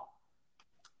Al.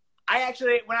 I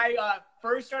actually, when I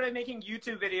first started making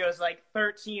YouTube videos, like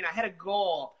 13, I had a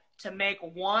goal to make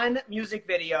one music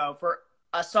video for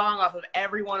a song off of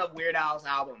every one of Weird Al's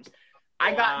albums.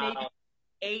 I got maybe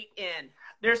 8 in.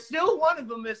 There's still one of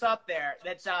them that's up there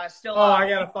that's still Oh, I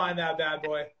gotta find that bad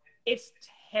boy. It's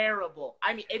terrible.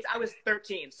 I mean, I was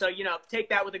 13, so, you know, take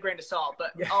that with a grain of salt.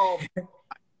 But,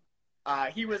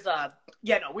 he was,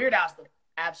 Weird Al's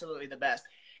absolutely the best.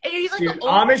 And he's like, dude,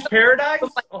 Amish Paradise?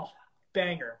 Oh,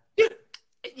 banger. Dude,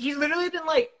 he's literally been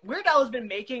like, Weird Al has been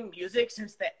making music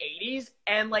since the 80s,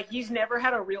 and like he's never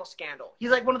had a real scandal.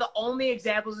 He's like one of the only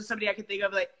examples of somebody I could think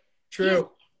of, like, true.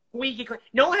 Squeaky clean.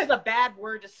 No one has a bad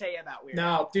word to say about Weird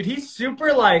Al. No, dude, he's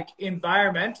super like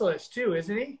environmentalist too,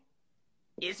 isn't he?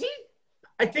 Is he?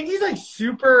 I think he's like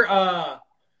super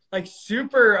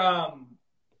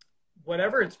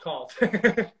whatever it's called.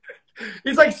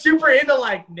 He's like super into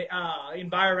like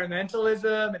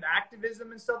environmentalism and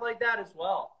activism and stuff like that as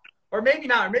well. Or maybe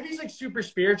not. Or maybe he's like super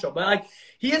spiritual. But like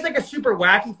he is like a super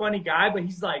wacky, funny guy, but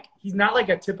he's not like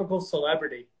a typical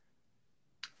celebrity.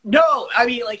 No, I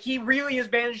mean, like, he really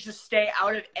has managed to stay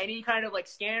out of any kind of like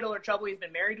scandal or trouble. He's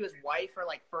been married to his wife for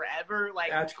like forever.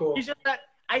 Like, that's cool. He's just not,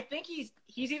 I think he's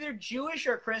either Jewish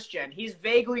or Christian. He's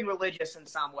vaguely religious in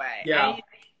some way. Yeah.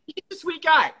 He's a sweet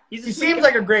guy. He seems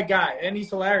like a great guy, and he's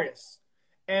hilarious.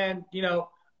 And, you know,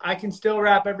 I can still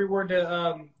rap every word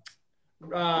to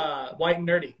White and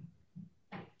Nerdy.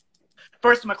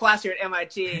 First in my class here at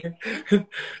MIT.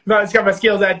 No, it's got my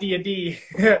skills at D&D.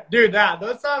 Dude,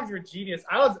 those songs were genius.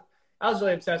 I was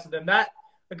really obsessed with them. A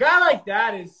guy like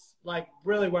that is like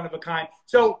really one of a kind.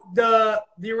 So the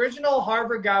original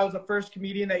Harvard guy was the first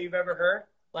comedian that you've ever heard?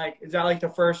 Like, is that like the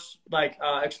first like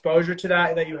exposure to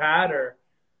that you had, or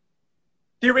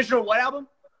the original what album?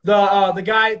 The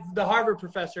guy, the Harvard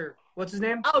professor. What's his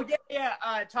name? Oh yeah.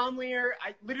 Tom Lear.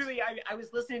 I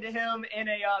was listening to him in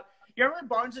a. You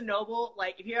remember Barnes & Noble?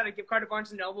 Like, if you had a gift card to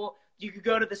Barnes & Noble, you could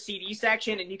go to the CD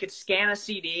section and you could scan a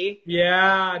CD.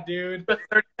 Yeah, dude. A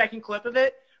 30-second clip of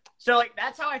it. So, like,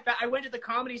 that's how I went to the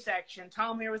comedy section.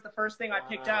 Tom Lear was the first thing I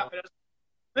picked up.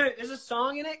 There's a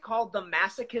song in it called The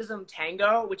Masochism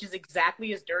Tango, which is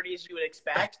exactly as dirty as you would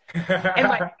expect. And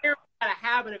my parents had a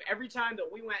habit of every time that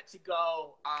we went to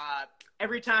go,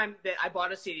 every time that I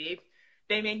bought a CD,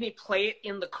 they made me play it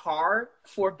in the car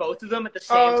for both of them at the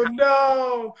same time. Oh,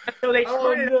 no. So they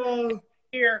turned it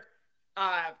here.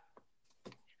 I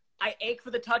ache for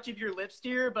the touch of your lip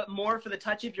steer, but more for the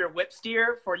touch of your whip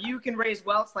steer. For you can raise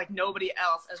welts like nobody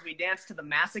else as we dance to the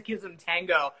masochism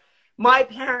tango. My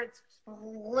parents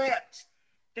flipped.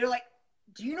 They're like,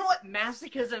 do you know what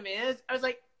masochism is? I was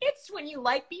like, it's when you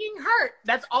like being hurt.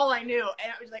 That's all I knew.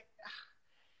 And I was like,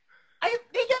 they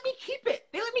let me keep it.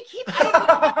 They let me keep it.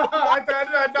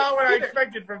 That's not what I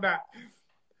expected from that.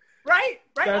 Right?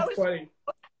 That's funny.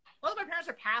 Well, my parents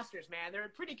are pastors, man. They're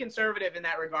pretty conservative in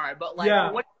that regard. But like,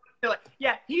 they're like,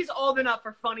 yeah, he's old enough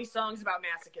for funny songs about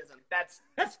masochism. That's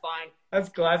fine. That's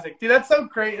classic, dude. That's so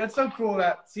great. That's so cool.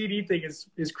 That CD thing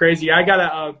is crazy. I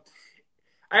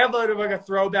have like a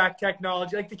throwback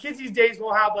technology. Like the kids these days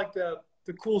will have like the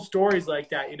cool stories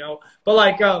like that, you know. But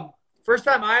like first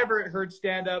time I ever heard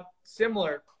stand up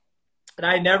similar, and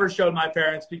I never showed my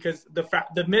parents because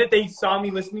the minute they saw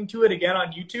me listening to it again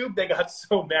on YouTube, they got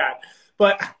so mad.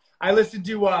 But I listened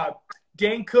to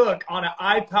Dane Cook on an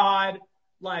iPod,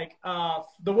 like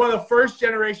one of the first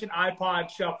generation iPod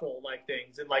shuffle like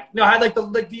things, and like I had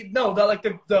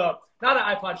the not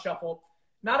an iPod shuffle,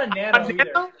 not a Nano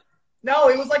either. No,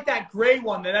 it was like that gray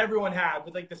one that everyone had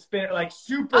with like the spinner, like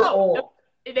super old.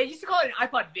 They used to call it an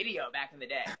iPod Video back in the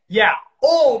day. Yeah,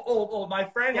 old. My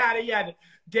friend had it. He had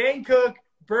Dane Cook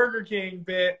Burger King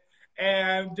bit,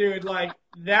 and dude, like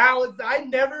that was. I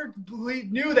never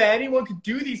knew that anyone could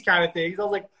do these kind of things. I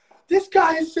was like, this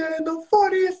guy is saying the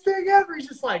funniest thing ever. He's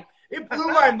just like, it blew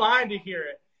my mind to hear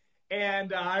it.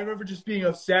 And I remember just being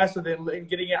obsessed with it and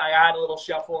getting it. I had a little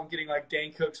shuffle and getting like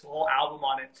Dane Cook's whole album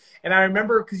on it. And I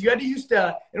remember because you had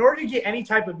to in order to get any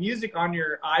type of music on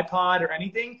your iPod or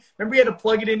anything, remember you had to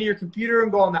plug it into your computer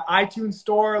and go on the iTunes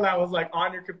store that was like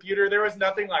on your computer. There was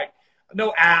nothing like,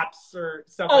 no apps or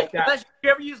stuff like that. You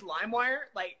ever use LimeWire?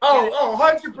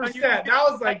 100%. That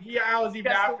was like, I was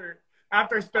even after.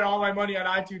 after I spent all my money on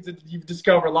iTunes, you've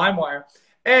discovered LimeWire.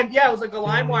 And yeah, it was like a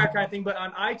LimeWire kind of thing. But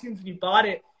on iTunes, when you bought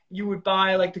it, you would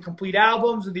buy like the complete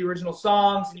albums with the original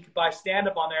songs, and you could buy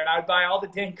stand-up on there. And I would buy all the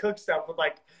Dan Cook stuff with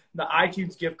like the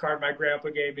iTunes gift card my grandpa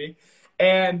gave me.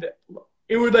 And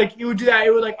it would do that.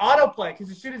 It would like autoplay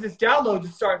because as soon as it downloads,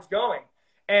 it starts going.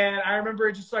 And I remember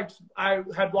it just like I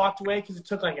had walked away because it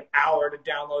took like an hour to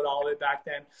download all of it back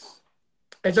then.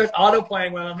 It starts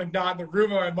auto-playing when I'm like not in the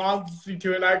room and my mom's listening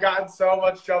to it, and I got in so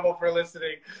much trouble for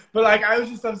listening. But like I was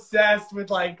just obsessed with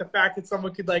like the fact that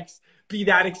someone could like be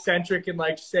that eccentric and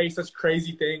like say such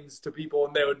crazy things to people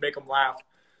and they would make them laugh.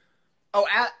 Oh,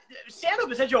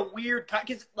 stand-up is such a weird cut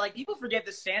because like people forget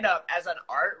that stand-up as an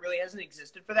art really hasn't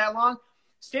existed for that long.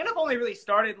 Stand-up only really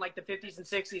started in like the 50s and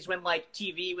 60s when like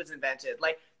TV was invented.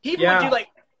 Like people would do like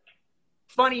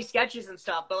funny sketches and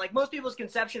stuff, but like most people's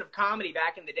conception of comedy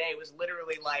back in the day was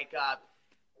literally like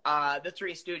the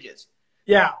Three Stooges.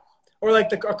 Yeah, or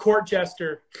like a court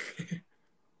jester.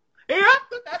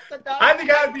 I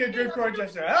think I would be a good court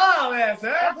jester. Oh man,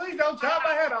 sir, please don't chop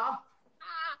my head off.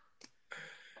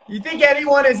 You think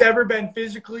anyone has ever been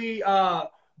physically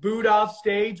booed off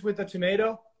stage with a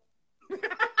tomato?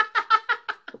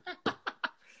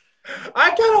 I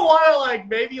kind of want to like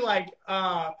maybe like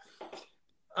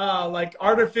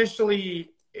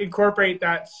artificially incorporate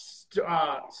that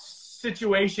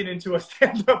situation into a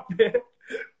stand-up bit.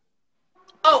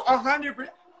 Oh, 100%.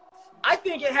 I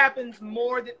think it happens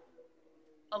more than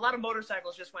a lot of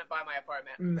motorcycles just went by my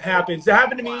apartment. Happens. It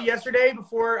happened to me yesterday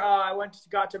before I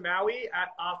got to Maui at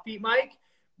Offbeat Mike.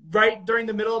 Right during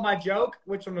the middle of my joke,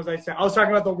 which one was I saying? I was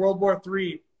talking about the World War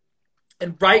III.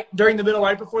 And right during the middle,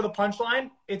 right before the punchline,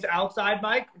 it's outside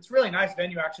Mike. It's a really nice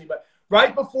venue actually, but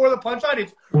right before the punchline,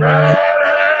 it's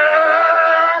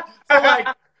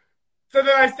so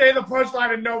then I say the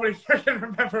punchline and nobody freaking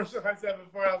remembers what I said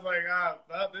before. I was like,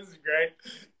 well, this is great.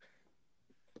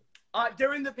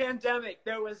 During the pandemic,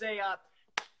 there was it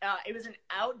was an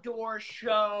outdoor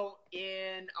show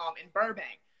in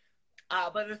Burbank.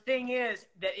 But the thing is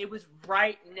that it was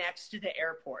right next to the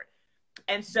airport.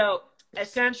 And so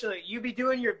essentially you'd be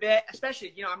doing your bit,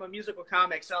 especially, I'm a musical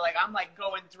comic. So like, I'm like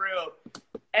going through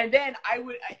and then it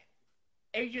would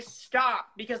just stop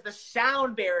because the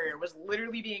sound barrier was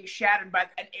literally being shattered by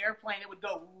an airplane that would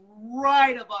go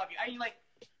right above you. I mean, like,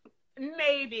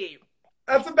 maybe.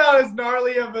 That's about as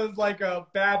gnarly of as like a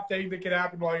bad thing that can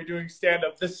happen while you're doing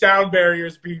stand-up. The sound barrier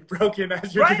is being broken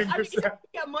as you're doing your stand-up.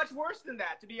 It got much worse than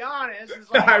that, to be honest.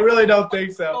 It's like, I really don't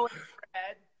think so.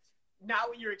 Not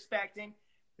what you're expecting.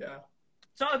 Yeah.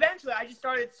 So eventually I just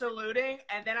started saluting,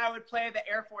 and then I would play the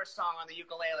Air Force song on the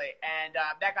ukulele, and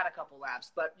that got a couple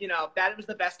laughs. But, that was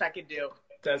the best I could do.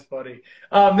 That's funny.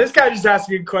 This guy just asked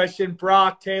me a question.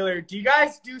 Brock, Taylor, do you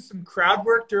guys do some crowd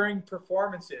work during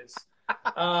performances?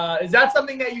 Is that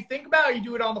something that you think about? Or you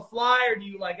do it on the fly, or do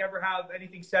you like ever have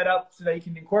anything set up so that you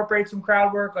can incorporate some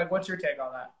crowd work? Like, what's your take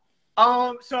on that?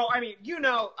 So I mean,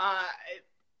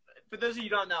 for those of you who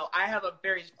don't know, I have a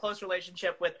very close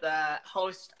relationship with the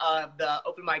host of the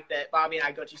open mic that Bobby and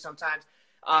I go to sometimes,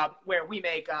 where we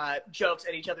make jokes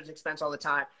at each other's expense all the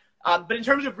time. But in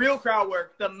terms of real crowd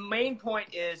work, the main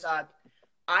point is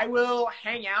I will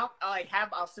hang out,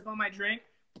 I'll sip on my drink,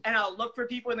 and I'll look for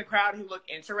people in the crowd who look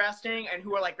interesting and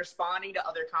who are like responding to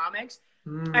other comics.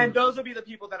 And those will be the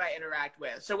people that I interact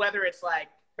with. So whether it's like,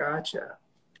 gotcha.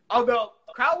 I'll go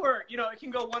crowd work, it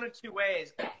can go one of two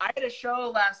ways. I had a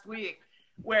show last week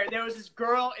where there was this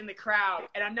girl in the crowd,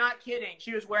 and I'm not kidding.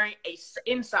 She was wearing she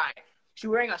was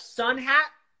wearing a sun hat,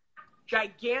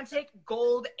 gigantic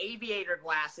gold aviator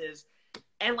glasses,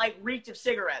 and like reeked of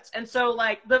cigarettes. And so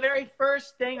like the very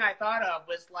first thing I thought of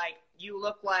was like, you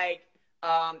look like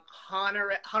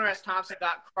Hunter S. Thompson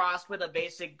got crossed with a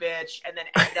basic bitch and then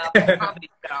ended up in a comedy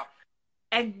show.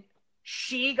 And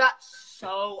she got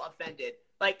so offended.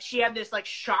 Like, she had this, like,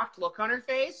 shocked look on her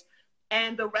face,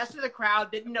 and the rest of the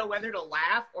crowd didn't know whether to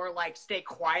laugh or, like, stay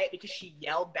quiet because she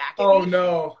yelled back at me. Oh,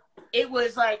 no. It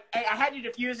was, like, I had to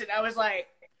diffuse it. I was like,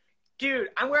 dude,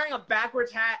 I'm wearing a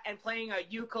backwards hat and playing a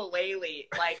ukulele.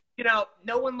 Like,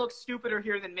 no one looks stupider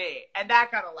here than me. And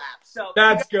that got a laugh. So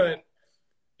that's good.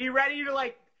 Be ready to,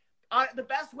 like, the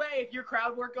best way if your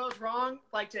crowd work goes wrong,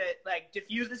 like, to, like,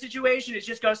 diffuse the situation is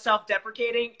just go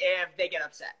self-deprecating if they get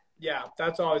upset. Yeah,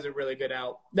 that's always a really good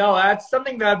out. No, that's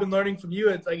something that I've been learning from you.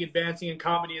 It's like advancing in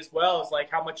comedy as well. Is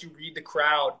like how much you read the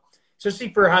crowd,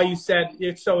 especially for how you said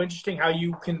it's so interesting how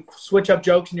you can switch up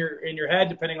jokes in your head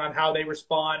depending on how they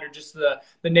respond or just the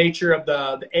nature of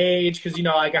the age. Because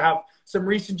like I have some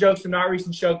recent jokes, some not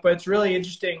recent jokes, but it's really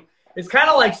interesting. It's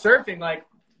kind of like surfing. Like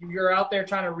you're out there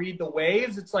trying to read the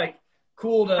waves. It's like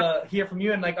cool to hear from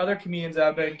you and like other comedians that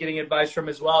I've been getting advice from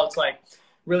as well. It's like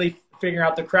really figuring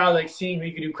out the crowd, like seeing who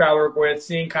you can do crowd work with,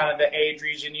 seeing kind of the age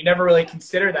region. You never really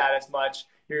consider that as much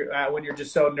when you're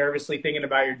just so nervously thinking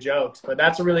about your jokes. But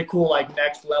that's a really cool, like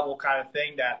next level kind of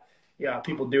thing that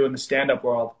people do in the stand-up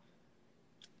world.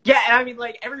 Yeah, and I mean,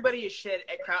 like, everybody is shit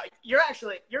at crowd.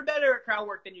 You're better at crowd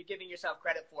work than you're giving yourself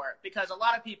credit for, because a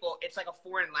lot of people, it's like a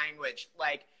foreign language.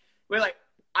 Like, we're like,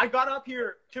 I got up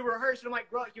here to rehearse, and I'm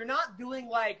like, bro, you're not doing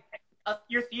like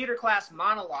your theater class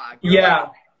monologue. You're yeah.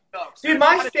 Like, jokes. Dude,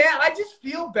 I just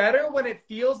feel better when it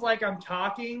feels like I'm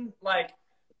talking, like,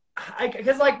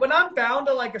 because like when I'm bound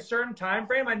to like a certain time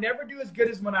frame, I never do as good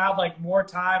as when I have like more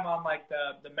time on like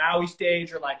the Maui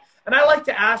stage or like, and I like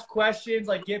to ask questions,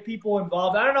 like get people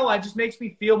involved. I don't know, it just makes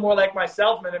me feel more like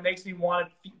myself, and it makes me want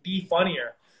to be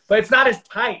funnier. But it's not as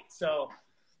tight, so.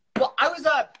 Well, I was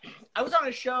on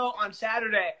a show on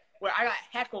Saturday where I got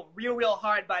heckled real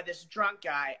hard by this drunk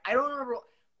guy. I don't remember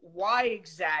why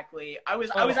exactly. I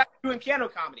was actually doing piano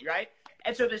comedy, right?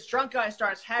 And so this drunk guy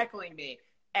starts heckling me.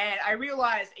 And I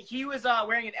realized he was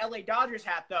wearing an LA Dodgers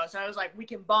hat, though. So I was like, we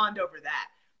can bond over that.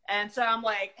 And so I'm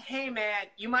like, hey, man,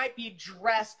 you might be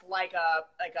dressed like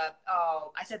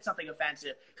I said something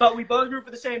offensive. But we both root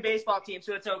for the same baseball team,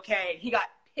 so it's okay. And he got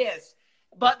pissed.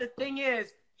 But the thing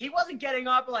is, he wasn't getting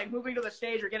up and, like, moving to the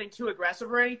stage or getting too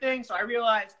aggressive or anything. So I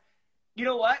realized, you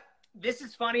know what? This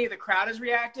is funny. The crowd is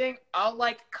reacting. I'll,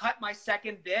 like, cut my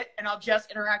second bit, and I'll just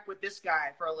interact with this guy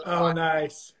for a little while. Oh,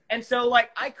 nice. And so,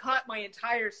 like, I cut my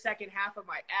entire second half of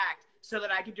my act so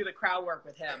that I could do the crowd work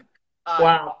with him.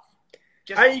 Wow.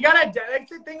 You gotta.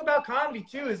 That's the thing about comedy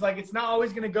too, is like it's not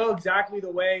always gonna go exactly the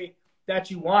way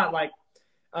that you want. Like,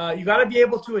 you gotta be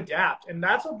able to adapt, and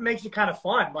that's what makes it kind of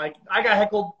fun. Like, I got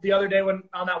heckled the other day when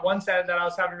on that one set that I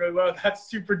was having really well. That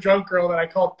super drunk girl that I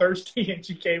called thirsty, and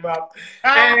she came up,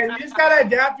 and you just gotta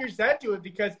adapt your set to it,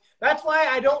 because that's why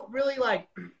I don't really like.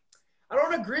 I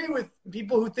don't agree with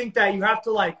people who think that you have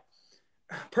to like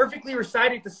perfectly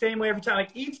recite it the same way every time.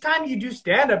 Like, each time you do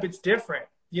stand up, it's different,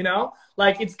 you know?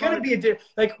 Like, it's going to be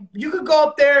like, you could go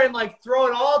up there and like throw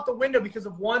it all out the window because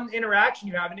of one interaction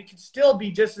you have, and it could still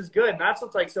be just as good. And that's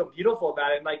what's like so beautiful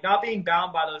about it. And like, not being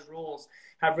bound by those rules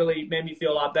have really made me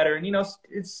feel a lot better. And, you know,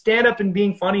 it's stand up and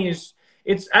being funny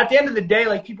it's at the end of the day,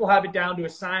 like, people have it down to a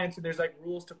science and there's like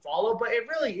rules to follow, but it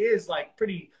really is like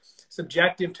pretty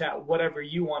subjective to whatever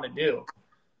you want to do.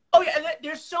 Oh yeah, and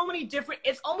there's so many different.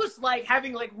 It's almost like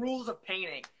having like rules of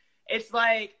painting. It's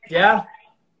like, yeah,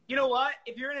 you know what?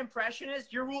 If you're an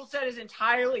impressionist, your rule set is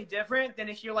entirely different than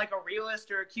if you're like a realist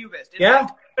or a cubist. It's yeah, like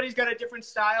everybody's got a different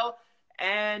style,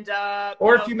 and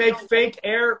or if you make fake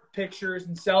air pictures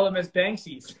and sell them as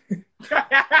Banksy's.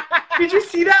 Did you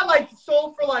see that? Like,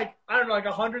 sold for like, I don't know, like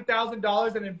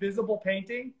 $100,000, an invisible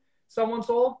painting someone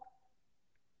sold.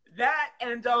 That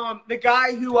and the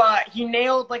guy who he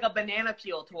nailed like a banana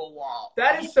peel to a wall.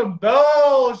 That is some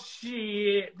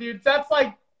bullshit, dude. That's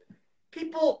like,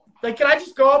 people like, can I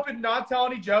just go up and not tell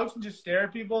any jokes and just stare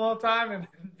at people all the time and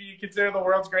be considered the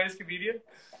world's greatest comedian?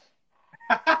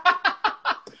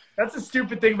 That's the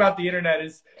stupid thing about the internet,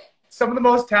 is some of the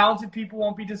most talented people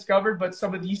won't be discovered, but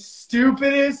some of the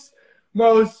stupidest,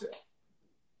 most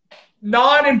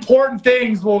non-important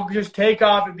things will just take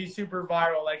off and be super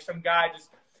viral. Like some guy just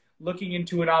looking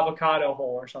into an avocado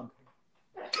hole or something.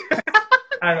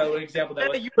 I don't know what example that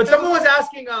was. But someone was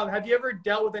asking, have you ever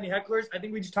dealt with any hecklers? I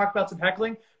think we just talked about some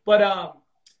heckling. But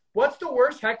what's the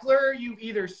worst heckler you've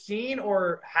either seen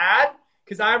or had?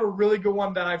 Because I have a really good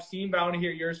one that I've seen, but I want to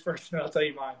hear yours first, and I'll tell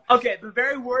you mine. Okay, the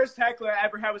very worst heckler I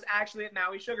ever had was actually at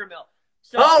Maui Sugar Mill.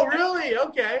 So, oh, really?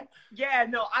 Okay. Yeah,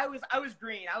 no, I was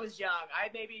green. I was young. I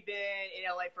had maybe been in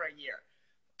LA for a year.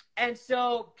 And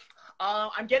so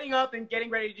I'm getting up and getting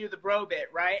ready to do the bro bit,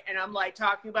 right? And I'm like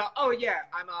talking about, oh yeah,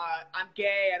 I'm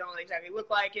gay. I don't exactly look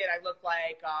like it. I look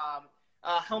like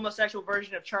a homosexual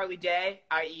version of Charlie Day,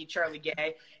 i.e. Charlie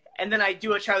Gay. And then I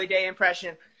do a Charlie Day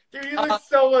impression. Dude, you look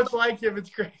so much like him. It's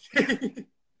crazy.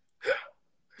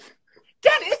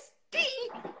 Dennis D.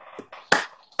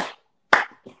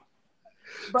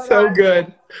 But, so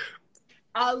good.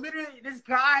 Literally, this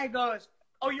guy goes,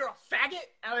 oh, you're a faggot?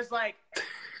 I was like,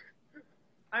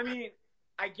 I mean,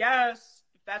 I guess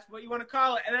if that's what you want to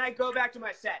call it. And then I go back to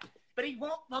my set. But he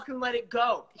won't fucking let it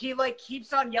go. He, like,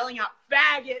 keeps on yelling out,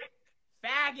 faggot,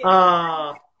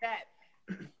 faggot.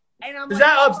 And I'm does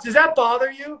like, that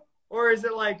bother you? Or is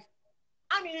it like...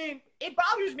 I mean, it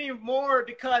bothers me more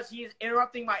because he's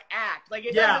interrupting my act. Like,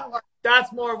 it doesn't... Like,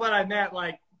 that's more what I meant,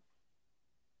 like...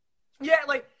 Yeah,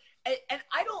 like... And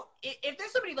I don't... If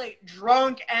there's somebody, like,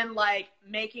 drunk and, like,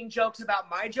 making jokes about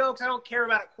my jokes, I don't care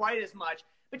about it quite as much.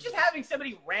 but just having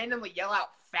somebody randomly yell out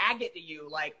 "faggot" to you,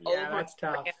 like, Yeah, over. that's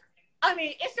tough. I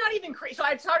mean, it's not even crazy. So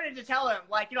I started to tell him,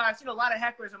 like, you know, I've seen a lot of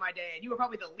hecklers in my day, and you were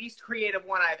probably the least creative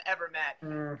one I've ever met.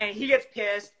 And he gets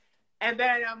pissed. And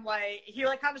then I'm like, he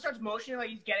like kind of starts motioning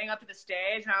like he's getting up to the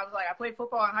stage. And I was like, I played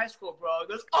football in high school, bro. He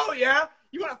goes, oh, yeah?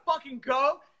 You want to fucking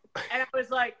go? And I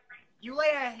was like, you lay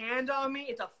a hand on me,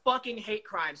 it's a fucking hate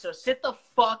crime. So sit the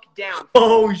fuck down.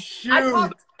 Oh, shoot. I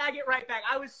called the faggot right back.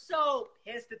 I was so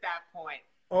pissed at that point.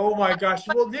 Oh, my gosh.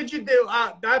 Well, did you do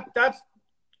that's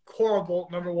horrible,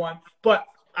 number one. But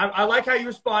I like how you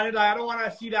responded. I don't want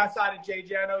to see that side of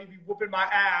JJ. I know you'd be whooping my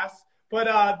ass.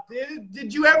 But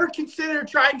did you ever consider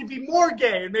trying to be more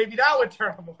gay? And maybe that would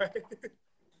turn him away.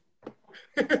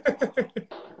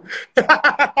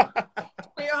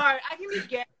 Sweetheart, I can be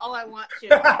gay all I want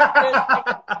to.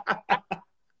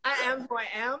 I am who I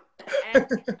am. And,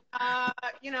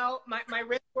 you know, my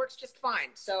wrist works just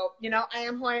fine. So, you know, I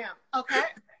am who I am. Okay?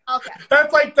 Okay.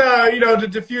 That's like to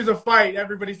diffuse a fight.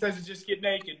 Everybody says to just get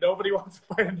naked. Nobody wants to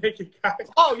fight a naked guy.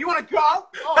 Oh, you want to go?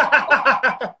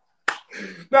 Oh.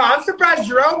 No, I'm surprised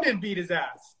Jerome didn't beat his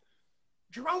ass.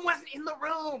 Jerome wasn't in the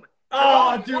room.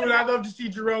 Oh, dude, I'd love to see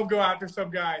Jerome go after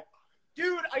some guy.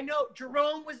 Dude, I know.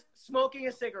 Jerome was smoking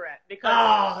a cigarette. Because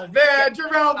Oh, man,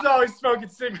 Jerome's always smoking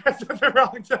cigarettes at the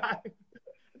wrong time.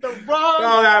 The wrong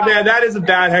Oh, man, that is a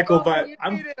bad heckle, but you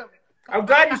I'm need him.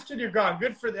 glad you stood your ground.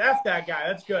 Good for the F that guy.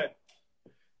 That's good.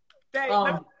 Hey,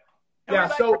 Yeah,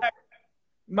 so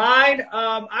mine,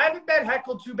 I haven't been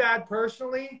heckled too bad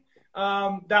personally.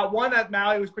 That one at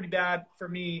Maui was pretty bad for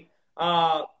me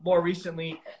more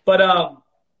recently. But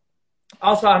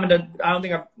also, I don't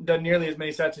think I've done nearly as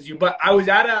many sets as you. But I was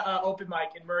at a open mic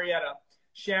in Murrieta,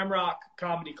 Shamrock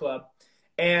Comedy Club.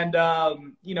 And,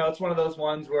 you know, it's one of those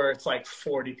ones where it's like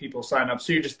 40 people sign up.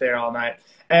 So you're just there all night.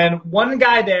 And one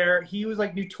guy there, he was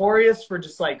like notorious for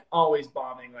just like always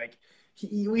bombing. Like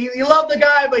we love the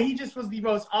guy, but he just was the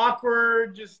most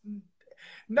awkward,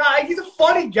 he's a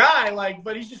funny guy, like,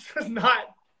 but he just was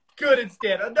not good at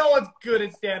stand-up. No one's good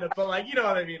at stand-up, but like, you know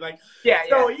what I mean? Like, Yeah.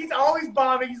 So he's always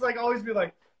bombing. He's like always be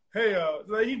like, hey,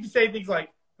 so he'd say things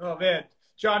like, oh man,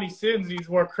 Johnny Sins needs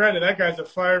more credit. That guy's a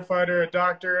firefighter, a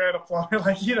doctor, and a plumber,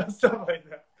 like, you know, stuff like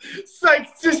that. It's like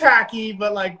it's just hacky,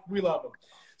 but like we love him.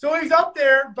 So he's up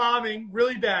there bombing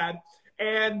really bad,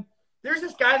 and there's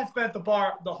this guy that's been at the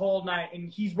bar the whole night,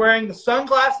 and he's wearing the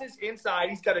sunglasses inside.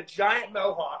 He's got a giant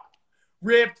mohawk,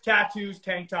 ripped, tattoos,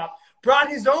 tank top. Brought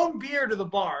his own beer to the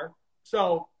bar.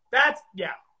 So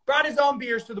brought his own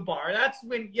beers to the bar. That's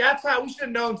how we should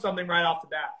have known something right off the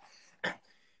bat.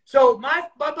 So my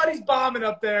buddy's bombing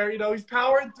up there. You know, he's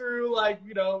powering through, like,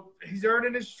 you know, he's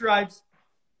earning his stripes.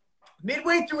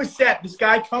 Midway through his set, this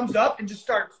guy comes up and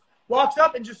walks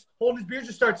up and just holding his beer,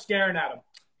 just starts staring at him.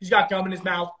 He's got gum in his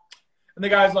mouth. And the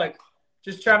guy's like,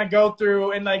 just trying to go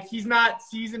through, and like he's not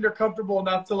seasoned or comfortable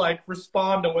enough to like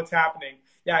respond to what's happening.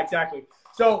 Yeah, exactly.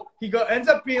 So he ends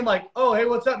up being like, oh, hey,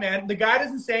 what's up, man? The guy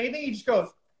doesn't say anything. He just goes,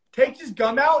 takes his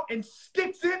gum out and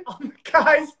sticks it on the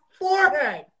guy's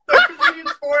forehead. The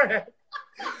comedian's forehead.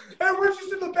 And we're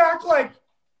just in the back like,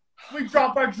 we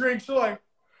drop our drinks. We're like,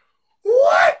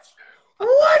 what?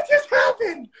 What just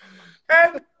happened?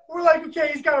 And we're like,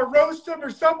 okay, he's got to roast him or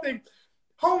something.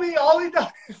 Homie, all he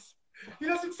does, he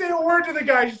doesn't say a word to the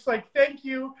guy. He's just like, thank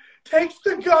you. Takes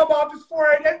the gum off his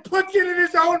forehead and puts it in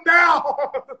his own mouth.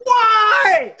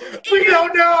 Why? We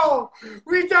don't know.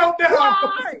 We don't know.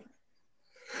 Why?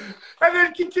 And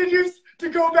then continues to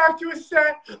go back to his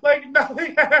set like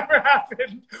nothing had ever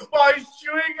happened while he's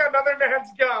chewing another man's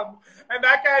gum. And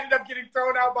that guy ended up getting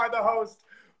thrown out by the host.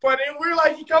 But we're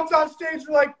like, he comes on stage,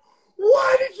 we're like,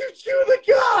 why did you chew the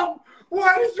gum?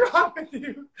 What is wrong with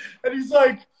you? And he's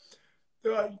like,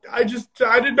 I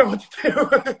didn't know what to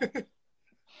do.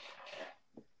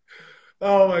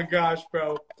 Oh my gosh,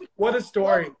 bro. What a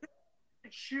story.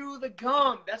 Chew the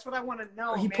gum. That's what I want to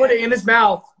know. He put it in his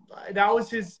mouth. That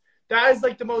is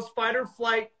like the most fight or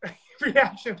flight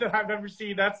reaction that I've ever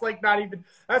seen. That's like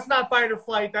that's not fight or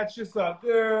flight. That's just that's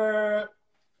the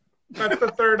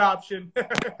third option.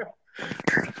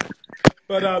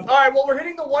 But all right, well, we're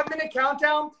hitting the 1 minute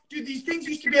countdown. Dude, these things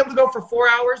used to be able to go for 4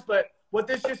 hours, but what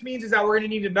this just means is that we're going to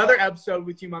need another episode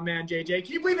with you, my man, JJ.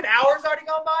 Can you believe an hour's already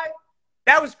gone by?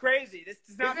 That was crazy. This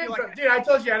does not feel like... Dude, I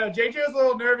told you, I know. JJ was a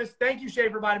little nervous. Thank you, Shay,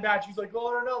 for buying a batch. He's like,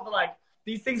 oh, no, but like,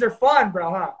 these things are fun, bro,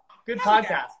 huh? Good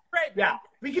podcast. Great, yeah.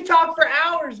 We can talk for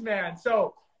hours, man.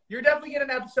 So you're definitely getting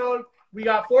an episode. We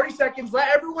got 40 seconds. Let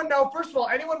everyone know. First of all,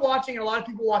 anyone watching, and a lot of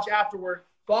people watch afterward,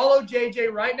 Follow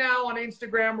JJ right now on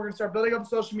Instagram. We're going to start building up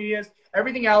social medias,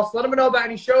 everything else. Let him know about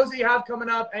any shows that you have coming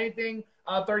up, anything,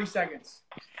 30 seconds.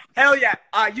 Hell yeah.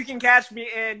 You can catch me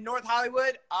in North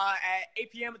Hollywood at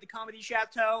 8 p.m. at the Comedy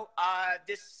Chateau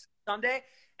this Sunday.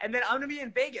 And then I'm going to be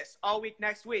in Vegas all week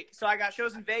next week. So I got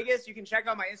shows in Vegas. You can check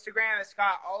out my Instagram. It's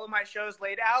got all of my shows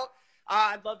laid out.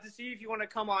 I'd love to see if you want to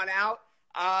come on out.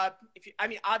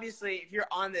 Obviously, if you're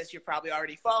on this, you're probably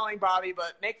already following Bobby,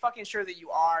 but make fucking sure that you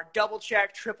are. Double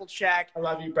check, triple check. I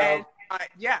love you, bro. And,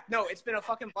 it's been a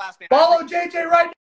fucking blast, man. Follow JJ right now.